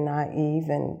 very, very naive,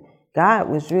 and God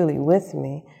was really with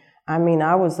me. I mean,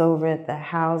 I was over at the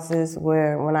houses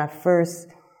where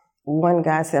one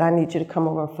guy said, I need you to come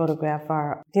over and photograph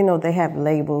they have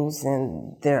labels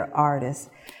and they're artists.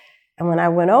 And when I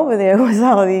went over there, it was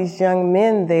all these young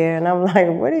men there, and I'm like,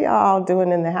 what are y'all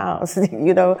doing in the house?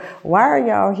 Why are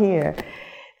y'all here?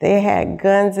 They had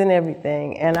guns and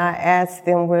everything, and I asked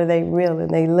them, were they real? And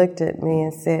they looked at me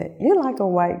and said, you're like a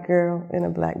white girl in a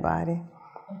black body.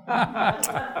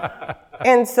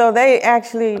 And so they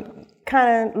actually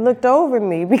kind of looked over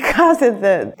me because of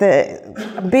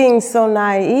the being so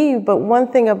naive. But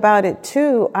one thing about it,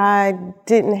 too, I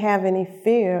didn't have any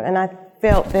fear, and I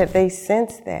felt that they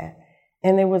sensed that.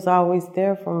 And it was always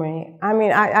there for me. I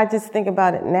mean, I just think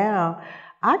about it now.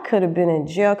 I could have been in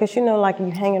jail because, like you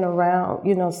hanging around,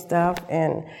 stuff.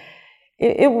 And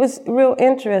it was real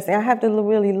interesting. I have to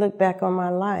really look back on my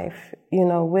life,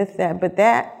 with that. But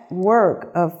that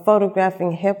work of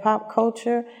photographing hip-hop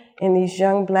culture in these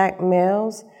young black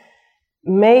males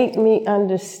made me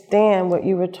understand what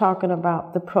you were talking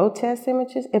about, the protest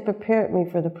images. It prepared me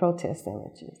for the protest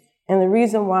images. And the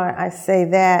reason why I say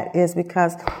that is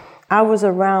because I was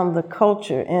around the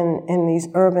culture in these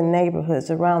urban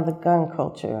neighborhoods, around the gun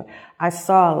culture. I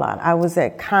saw a lot. I was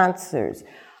at concerts.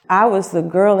 I was the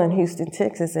girl in Houston,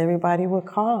 Texas, everybody would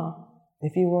call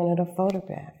if you wanted a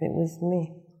photograph. It was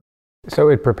me. So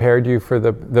it prepared you for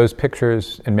those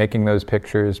pictures, and making those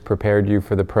pictures prepared you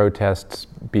for the protests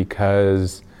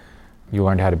because you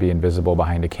learned how to be invisible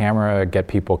behind a camera, get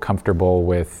people comfortable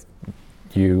with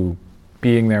you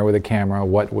being there with a camera.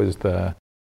 What was the...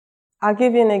 I'll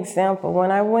give you an example.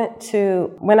 When I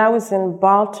was in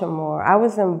Baltimore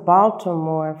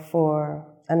for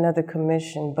another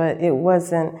commission, but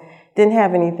didn't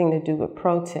have anything to do with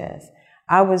protests.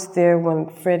 I was there when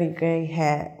Freddie Gray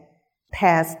had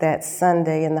passed that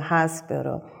Sunday in the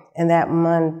hospital, and that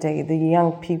Monday the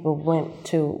young people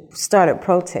started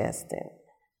protesting.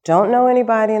 Don't know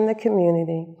anybody in the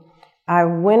community. I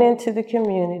went into the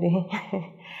community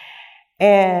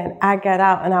and I got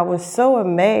out, and I was so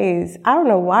amazed. I don't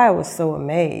know why I was so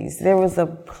amazed. There was a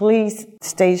police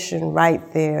station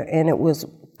right there, and it was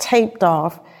taped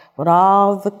off with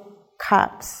all the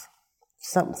cops,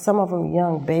 some of them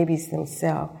young babies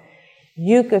themselves.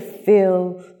 You could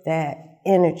feel that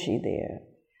energy there.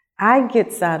 I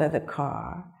gets out of the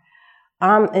car,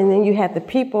 and then you had the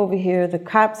people over here, the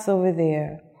cops over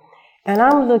there, and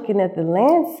I'm looking at the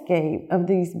landscape of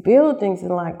these buildings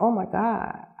and like, oh my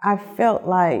God, I felt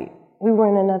like we were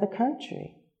in another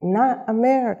country, not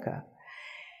America.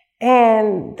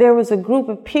 And there was a group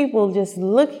of people just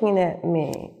looking at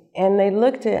me, and they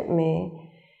looked at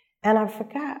me, and I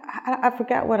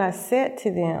forgot what I said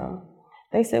to them.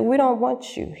 They said, "We don't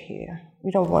want you here.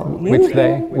 We don't want you Which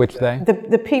here." Which they?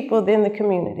 The people in the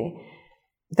community.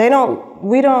 We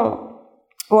don't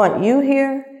want you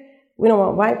here. We don't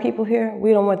want white people here.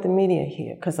 We don't want the media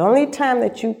here. Because the only time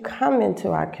that you come into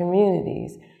our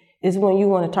communities is when you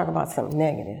want to talk about something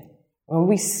negative. When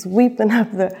we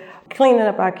cleaning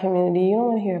up our community, you don't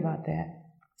want to hear about that.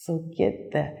 So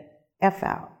get the F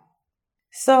out.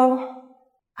 So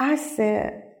I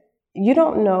said, you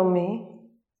don't know me.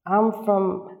 I'm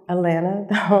from Atlanta,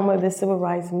 the home of the Civil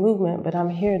Rights Movement, but I'm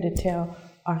here to tell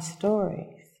our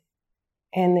stories.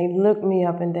 And they looked me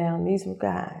up and down. These were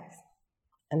guys.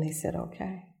 And they said,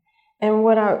 okay. And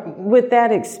with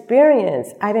that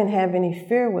experience, I didn't have any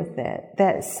fear with that.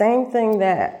 That same thing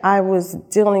that I was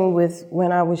dealing with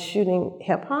when I was shooting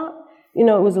hip hop, it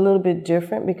was a little bit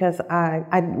different because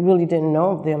I really didn't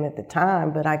know them at the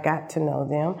time, but I got to know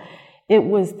them. It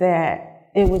was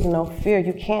no fear.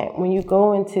 You can't, when you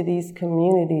go into these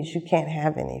communities, you can't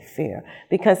have any fear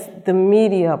because the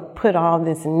media put all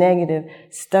this negative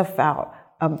stuff out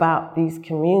about these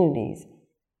communities.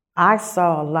 I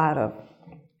saw a lot of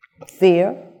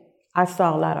fear, I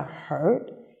saw a lot of hurt,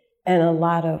 and a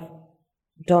lot of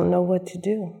don't know what to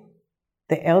do.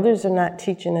 The elders are not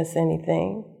teaching us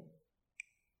anything.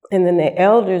 And then the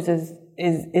elders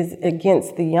is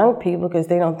against the young people because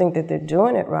they don't think that they're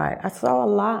doing it right. I saw a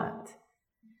lot.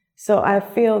 So I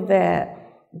feel that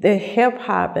the hip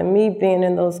hop and me being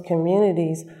in those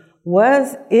communities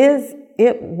was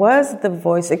the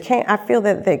voice. I feel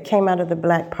that came out of the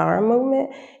Black Power movement,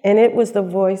 and it was the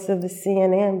voice of the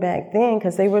CNN back then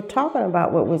because they were talking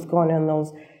about what was going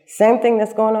on same thing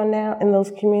that's going on now in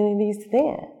those communities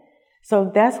then.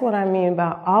 So that's what I mean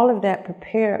about all of that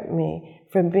prepared me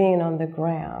for being on the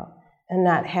ground and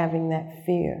not having that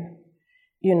fear.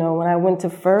 When I went to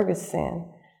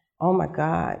Ferguson, oh my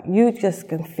God, you just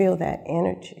can feel that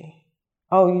energy.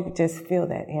 Oh, you just feel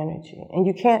that energy. And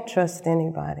you can't trust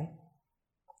anybody.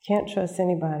 Can't trust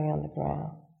anybody on the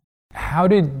ground. How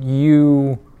did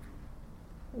you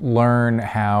learn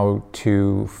how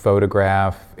to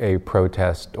photograph a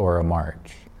protest or a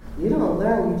march? You don't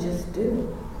learn, you just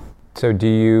do. So do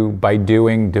you, by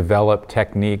doing, develop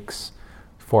techniques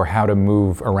for how to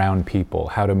move around people,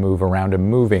 how to move around a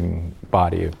moving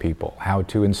body of people, how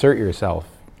to insert yourself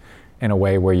in a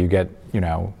way where you get,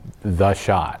 the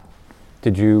shot?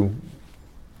 Did you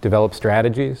develop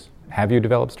strategies? Have you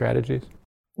developed strategies?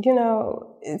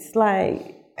 It's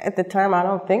like, at the time, I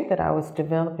don't think that I was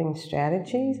developing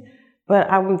strategies, but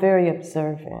I'm very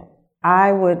observant.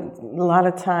 A lot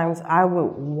of times, I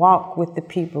would walk with the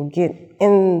people, get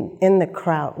in the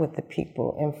crowd with the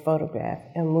people and photograph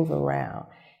and move around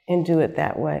and do it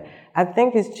that way. I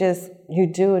think it's just, you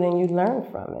do it and you learn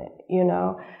from it,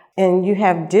 And you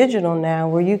have digital now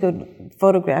where you could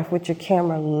photograph with your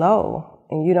camera low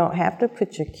and you don't have to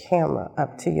put your camera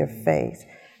up to your face.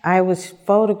 I was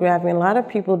photographing, a lot of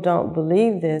people don't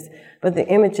believe this, but the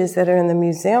images that are in the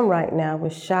museum right now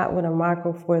was shot with a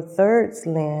Micro Four Thirds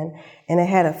lens, and it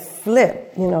had a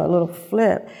flip, a little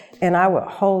flip, and I would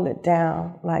hold it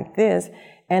down like this.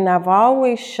 And I've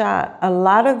always shot a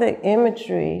lot of the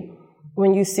imagery,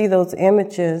 when you see those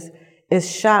images, is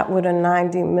shot with a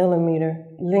 90 millimeter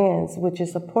lens, which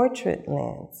is a portrait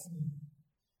lens.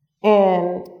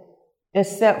 And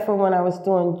except for when I was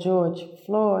doing George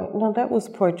Floyd, no, that was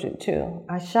portrait too.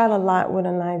 I shot a lot with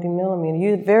a 90 millimeter.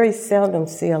 You very seldom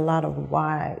see a lot of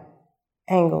wide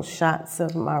angle shots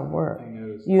of my work.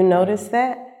 You notice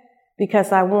that?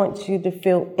 Because I want you to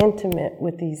feel intimate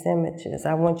with these images.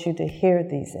 I want you to hear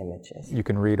these images. You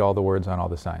can read all the words on all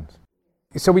the signs.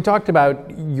 So we talked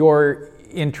about your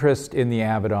interest in the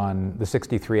Avedon, the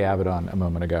 63 Avedon, a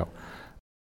moment ago.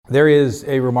 There is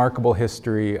a remarkable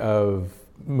history of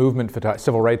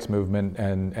civil rights movement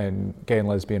and gay and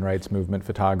lesbian rights movement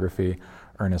photography.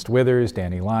 Ernest Withers,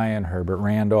 Danny Lyon, Herbert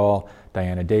Randall,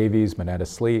 Diana Davies, Manetta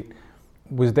Sleet.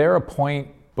 Was there a point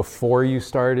before you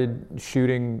started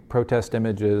shooting protest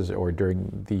images or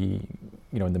during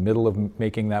in the middle of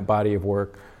making that body of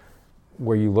work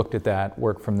where you looked at that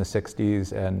work from the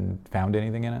 60s and found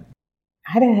anything in it?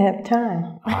 I didn't have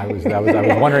time. I was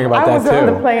wondering about that too. I was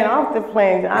on the plane, off the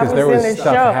plane. I was there was in the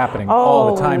stuff show. happening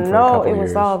all the time for a couple of years. No, it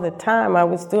was all the time. I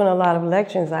was doing a lot of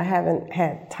lectures. I haven't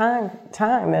had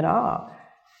time at all.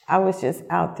 I was just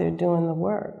out there doing the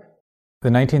work. The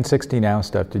 1960 Now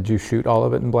stuff, did you shoot all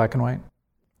of it in black and white?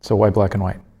 So why black and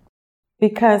white?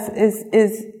 Because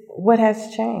is what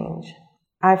has changed.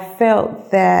 I felt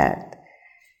that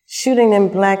shooting in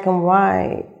black and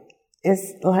white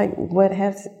is like what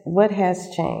has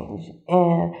changed.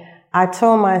 And I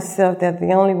told myself that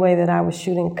the only way that I was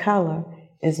shooting color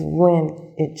is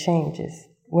when it changes,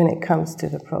 when it comes to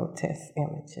the protest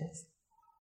images.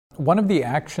 One of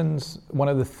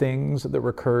the things that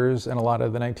recurs in a lot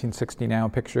of the 1960 Now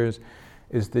pictures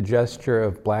is the gesture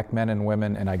of black men and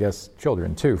women, and I guess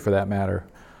children too, for that matter,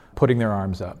 putting their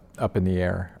arms up in the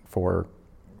air for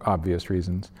obvious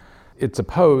reasons. It's a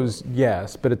pose,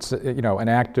 yes, but it's an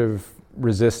act of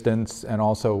resistance and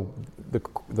also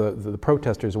the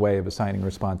protesters' way of assigning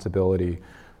responsibility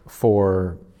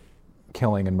for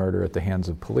killing and murder at the hands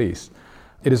of police.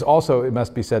 It is also, it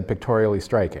must be said, pictorially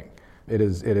striking. It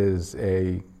is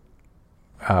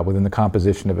within the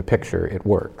composition of a picture, it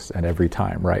works at every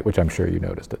time, right? Which I'm sure you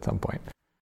noticed at some point.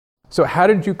 So how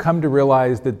did you come to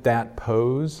realize that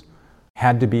pose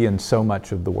had to be in so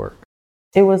much of the work?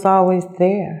 It was always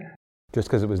there. Just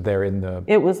because it was there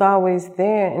It was always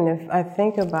there, and if I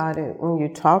think about it, when you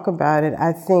talk about it,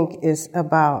 I think it's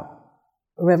about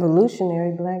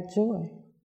revolutionary black joy.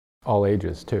 All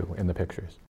ages, too, in the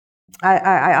pictures.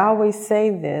 I always say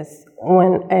this,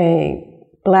 when a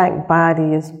black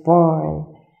body is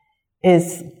born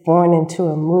into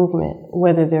a movement,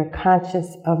 whether they're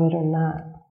conscious of it or not.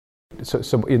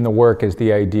 So in the work is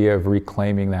the idea of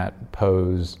reclaiming that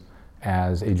pose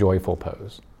as a joyful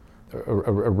pose, a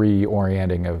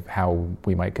reorienting of how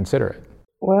we might consider it.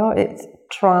 Well, it's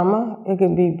trauma. It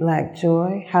can be black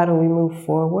joy. How do we move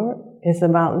forward? It's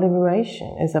about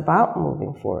liberation. It's about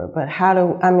moving forward. But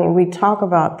we talk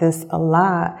about this a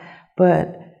lot,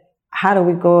 but how do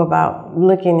we go about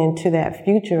looking into that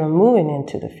future and moving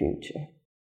into the future?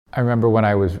 I remember when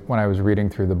I was reading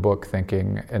through the book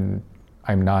thinking, and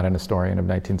I'm not an historian of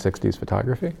 1960s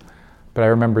photography, but I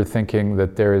remember thinking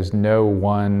that there is no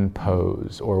one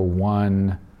pose or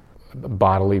one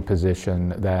bodily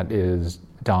position that is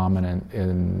dominant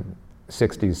in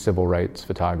 60s civil rights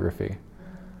photography.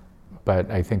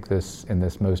 But I think in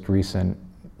this most recent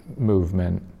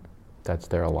movement, that's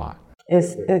there a lot.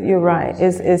 You're right.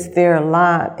 It's there a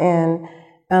lot. And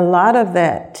a lot of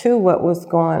that, too, what was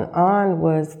going on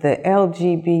was the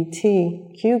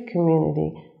LGBTQ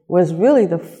community was really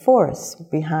the force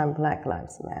behind Black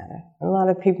Lives Matter. A lot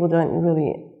of people don't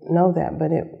really know that,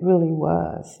 but it really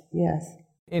was, yes.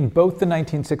 In both the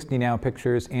 1960 Now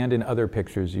pictures and in other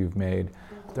pictures you've made,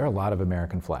 there are a lot of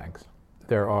American flags.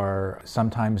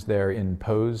 Sometimes they're in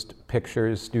posed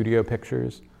pictures, studio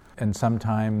pictures, and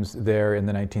sometimes they're in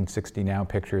the 1960 Now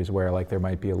pictures where there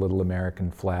might be a little American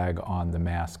flag on the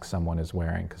mask someone is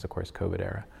wearing, because of course COVID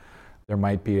era. There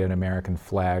might be an American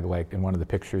flag, like in one of the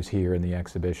pictures here in the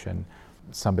exhibition,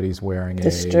 somebody's wearing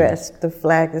distressed. The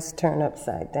flag is turned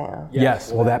upside down.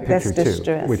 Yes, well that picture That's too,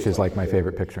 distressed. which is like my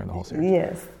favorite picture in the whole series.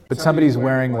 Yes. But somebody's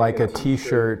wearing like a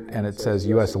T-shirt and it says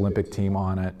U.S. Olympic Team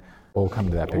on it. We'll come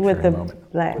to that picture in a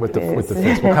moment. With the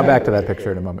fist. We'll come back to that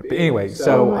picture in a moment. But anyway,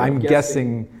 so I'm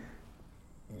guessing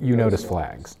you notice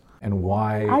flags. And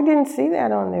why? I didn't see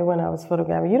that on there when I was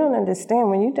photographing. You don't understand.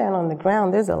 When you're down on the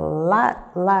ground, there's a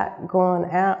lot going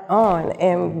on.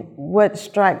 And what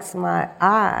strikes my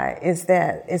eye is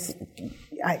that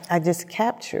I just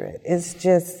capture it. It's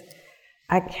just,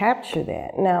 I capture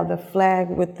that. Now the flag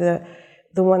with the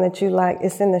one that you like,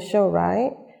 it's in the show,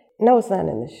 right? No, it's not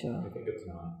in the show. I think it's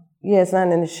not. Yeah, it's not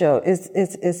in the show.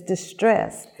 It's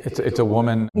distressed. It's a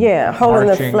woman holding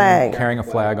marching, the flag, carrying a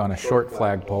flag on a short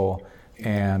flagpole,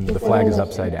 and the flag is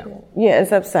upside down. Yeah,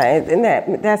 it's upside,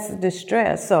 and that's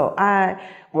distress. So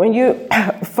when you're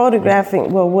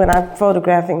when I'm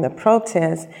photographing the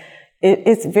protest,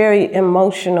 it's a very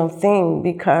emotional thing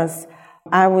because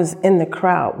I was in the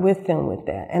crowd with them with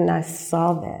that, and I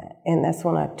saw that, and that's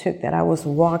when I took that. I was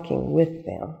walking with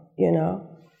them, you know.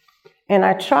 And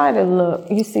I try to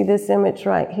look, you see this image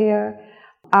right here?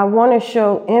 I want to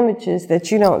show images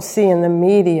that you don't see in the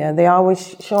media. They're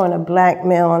always showing a black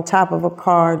male on top of a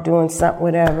car doing something,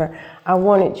 whatever. I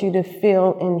wanted you to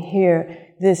feel and hear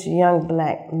this young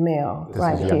black male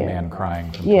right here. This is a young man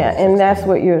crying. Yeah, and that's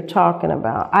what you're talking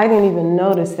about. I didn't even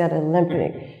notice that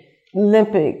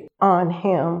Olympic on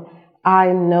him.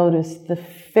 I noticed the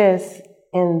fist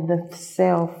in the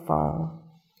cell phone,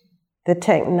 the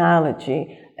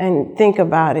technology. And think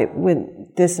about it, with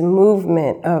this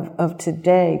movement of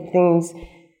today, things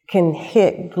can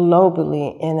hit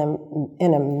globally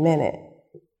in a minute.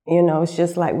 You know, it's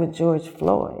just like with George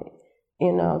Floyd,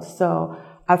 you know. So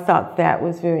I thought that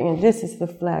was and this is the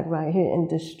flag right here in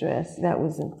distress. That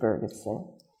was in Ferguson.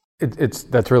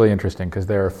 That's really interesting because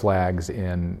there are flags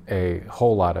in a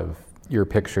whole lot of your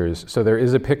pictures. So there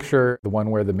is a picture, the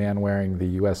one where the man wearing the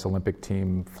U.S. Olympic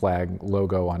team flag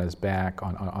logo on his back,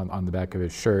 on the back of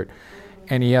his shirt,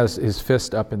 and he has his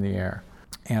fist up in the air.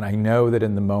 And I know that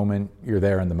in the moment, you're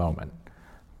there in the moment.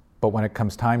 But when it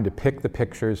comes time to pick the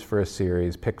pictures for a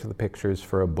series, pick the pictures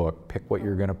for a book, pick what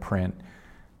you're going to print,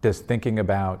 just thinking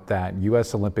about that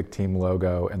U.S. Olympic team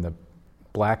logo and the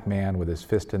black man with his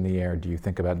fist in the air, do you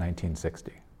think about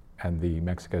 1960 and the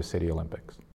Mexico City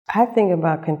Olympics? I think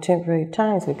about contemporary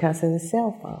times because of the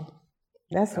cell phone.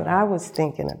 That's what I was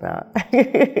thinking about.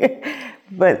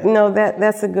 But no,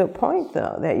 that's a good point,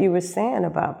 though, that you were saying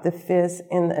about the fist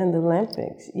in the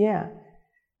Olympics. Yeah,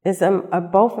 it's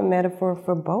both a metaphor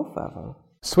for both of them.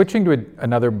 Switching to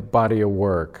another body of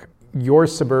work, your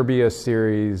Suburbia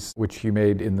series, which you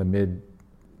made in the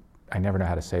I never know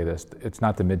how to say this. It's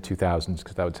not the mid-2000s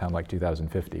because that would sound like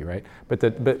 2050, right? But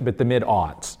the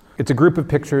mid-aughts. It's a group of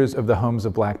pictures of the homes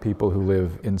of black people who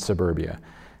live in suburbia.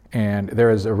 And there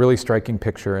is a really striking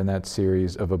picture in that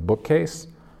series of a bookcase.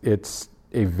 It's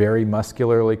a very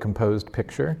muscularly composed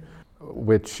picture,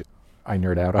 which I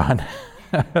nerd out on.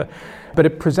 But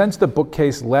it presents the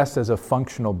bookcase less as a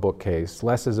functional bookcase,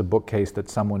 less as a bookcase that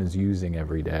someone is using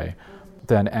every day,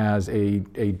 than as a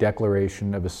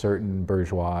declaration of a certain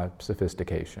bourgeois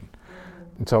sophistication.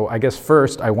 And so I guess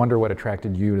first, I wonder what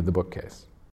attracted you to the bookcase.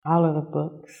 All of the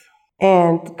books.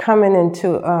 And coming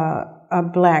into a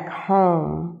black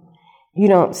home, you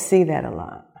don't see that a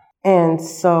lot. And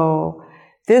so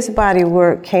this body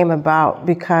work came about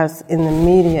because in the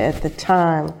media at the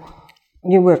time,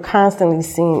 you were constantly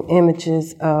seeing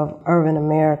images of urban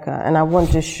America. And I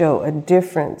wanted to show a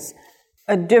different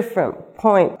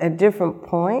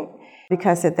point,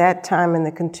 because at that time in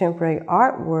the contemporary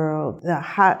art world, the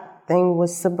hot thing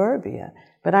was suburbia.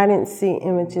 But I didn't see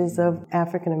images of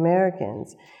African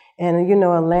Americans. And you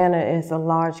know, Atlanta is a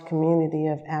large community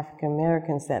of African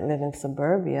Americans that live in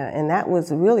suburbia. And that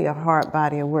was really a hard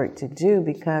body of work to do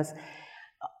because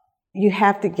you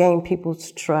have to gain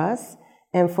people's trust.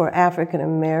 And for African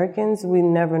Americans, we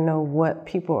never know what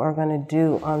people are going to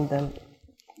do on the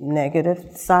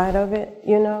negative side of it,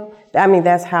 you know? I mean,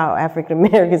 that's how African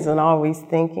Americans are always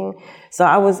thinking. So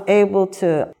I was able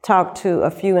to talk to a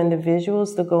few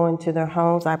individuals to go into their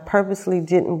homes. I purposely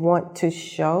didn't want to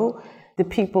show the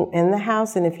people in the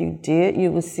house, and if you did,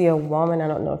 you would see a woman, I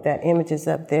don't know if that image is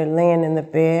up there, laying in the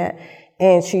bed,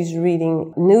 and she's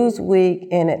reading Newsweek,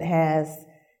 and it has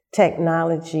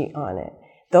technology on it.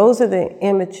 Those are the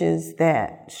images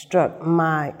that struck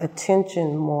my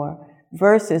attention more,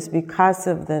 versus because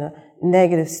of the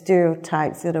negative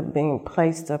stereotypes that are being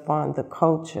placed upon the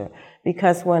culture.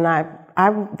 Because when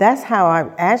that's how I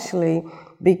actually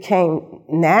became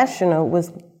national,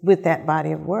 was with that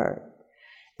body of work.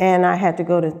 And I had to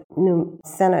go to New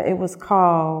Center. It was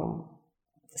called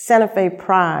Santa Fe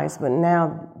Prize, but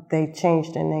now they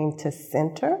changed their name to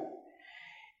Center.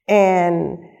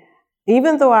 And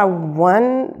even though I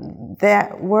won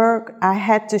that work, I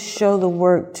had to show the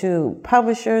work to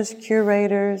publishers,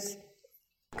 curators,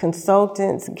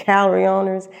 consultants, gallery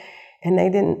owners, and they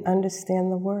didn't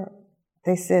understand the work.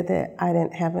 They said that I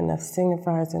didn't have enough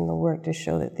signifiers in the work to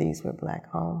show that these were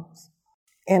black homes.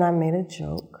 And I made a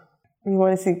joke. You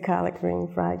want to see collard green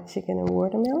fried chicken and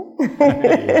watermelon?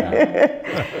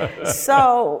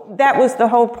 So that was the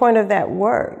whole point of that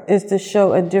work, is to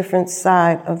show a different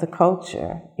side of the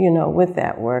culture, with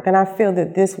that work. And I feel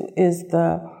that this is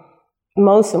the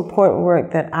most important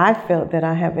work that I felt that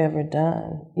I have ever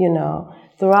done.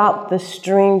 Throughout the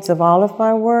streams of all of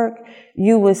my work,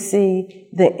 you will see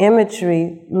the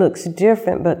imagery looks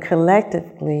different, but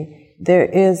collectively there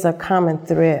is a common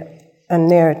thread, a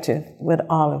narrative with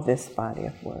all of this body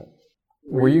of work.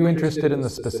 Were you interested in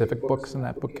the specific books in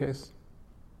that bookcase?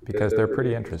 Because they're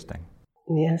pretty interesting.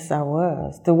 Yes, I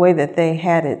was. The way that they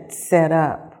had it set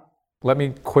up. Let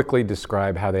me quickly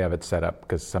describe how they have it set up,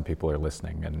 because some people are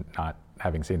listening and not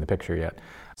having seen the picture yet.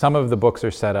 Some of the books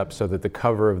are set up so that the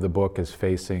cover of the book is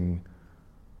facing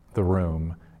the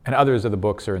room, and others of the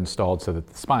books are installed so that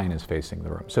the spine is facing the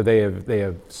room. So they have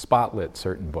spotlit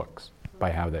certain books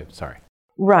by how they,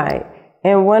 Right.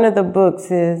 And one of the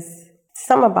books is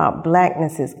some about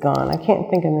blackness is gone. I can't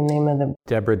think of the name of the...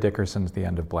 Deborah Dickerson's The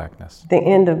End of Blackness. The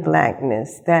End of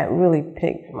Blackness. That really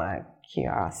piqued my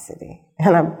curiosity.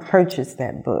 And I purchased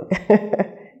that book.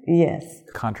 Yes.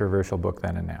 Controversial book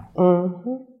then and now.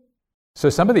 Mm-hmm. So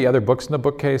some of the other books in the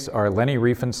bookcase are Leni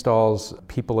Riefenstahl's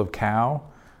People of Cow,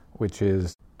 which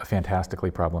is a fantastically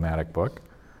problematic book.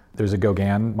 There's a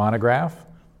Gauguin monograph,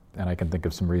 and I can think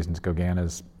of some reasons Gauguin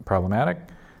is problematic.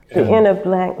 The End of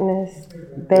Blackness,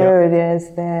 there it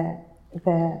is,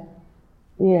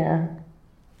 yeah.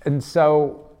 And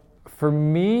so for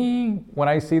me, when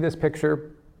I see this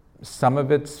picture, some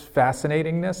of its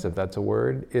fascinatingness, if that's a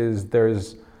word, is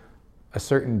there's a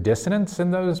certain dissonance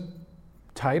in those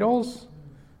titles,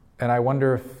 and I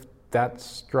wonder if that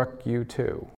struck you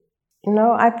too.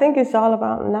 No, I think it's all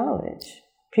about knowledge.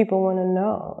 People want to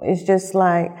know. It's just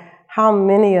like how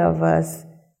many of us,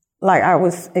 like I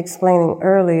was explaining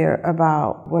earlier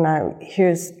about when I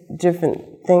hear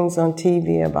different things on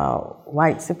TV about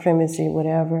white supremacy,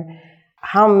 whatever,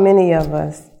 how many of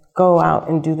us go out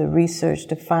and do the research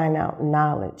to find out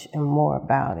knowledge and more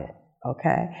about it,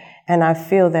 okay? And I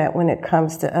feel that when it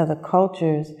comes to other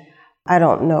cultures, I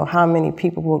don't know how many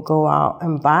people will go out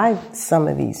and buy some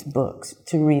of these books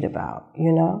to read about,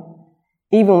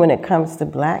 Even when it comes to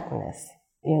blackness,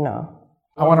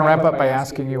 I want to wrap up by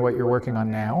asking you what you're working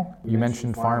on now. You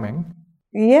mentioned farming.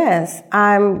 Yes,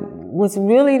 I'm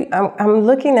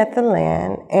looking at the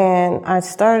land, and I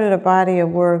started a body of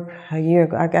work a year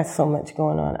ago. I got so much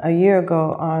going on. A year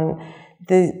ago on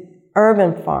the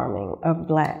urban farming of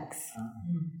blacks,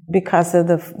 because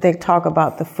of they talk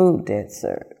about the food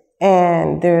desert.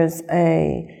 And there's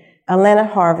a Atlanta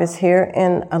Harvest here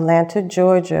in Atlanta,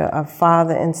 Georgia. A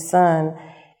father and son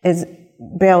is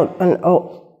built an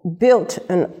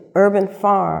urban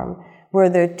farm where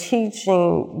they're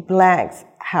teaching blacks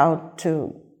how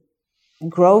to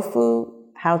grow food,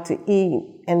 how to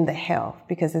eat, and the health,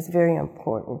 because it's very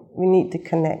important. We need to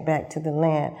connect back to the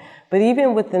land. But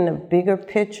even within the bigger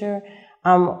picture,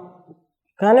 I'm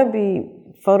gonna be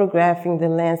photographing the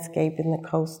landscape in the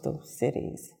coastal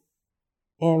cities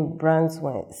in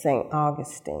Brunswick, St.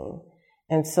 Augustine.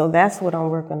 And so that's what I'm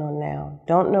working on now.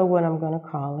 Don't know what I'm gonna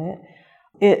call it.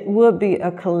 It would be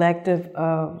a collective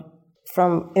of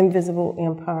From Invisible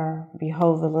Empire,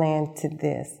 Behold the Land, to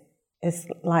this. It's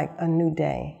like a new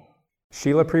day.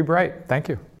 Sheila Pree Bright, thank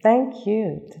you. Thank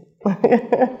you.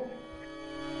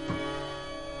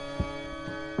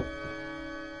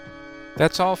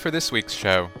 That's all for this week's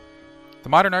show. The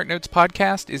Modern Art Notes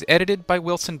podcast is edited by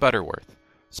Wilson Butterworth.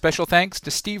 Special thanks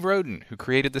to Steve Roden, who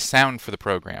created the sound for the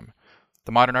program.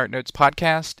 The Modern Art Notes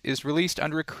podcast is released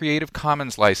under a Creative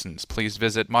Commons license. Please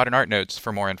visit Modern Art Notes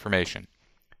for more information.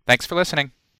 Thanks for listening.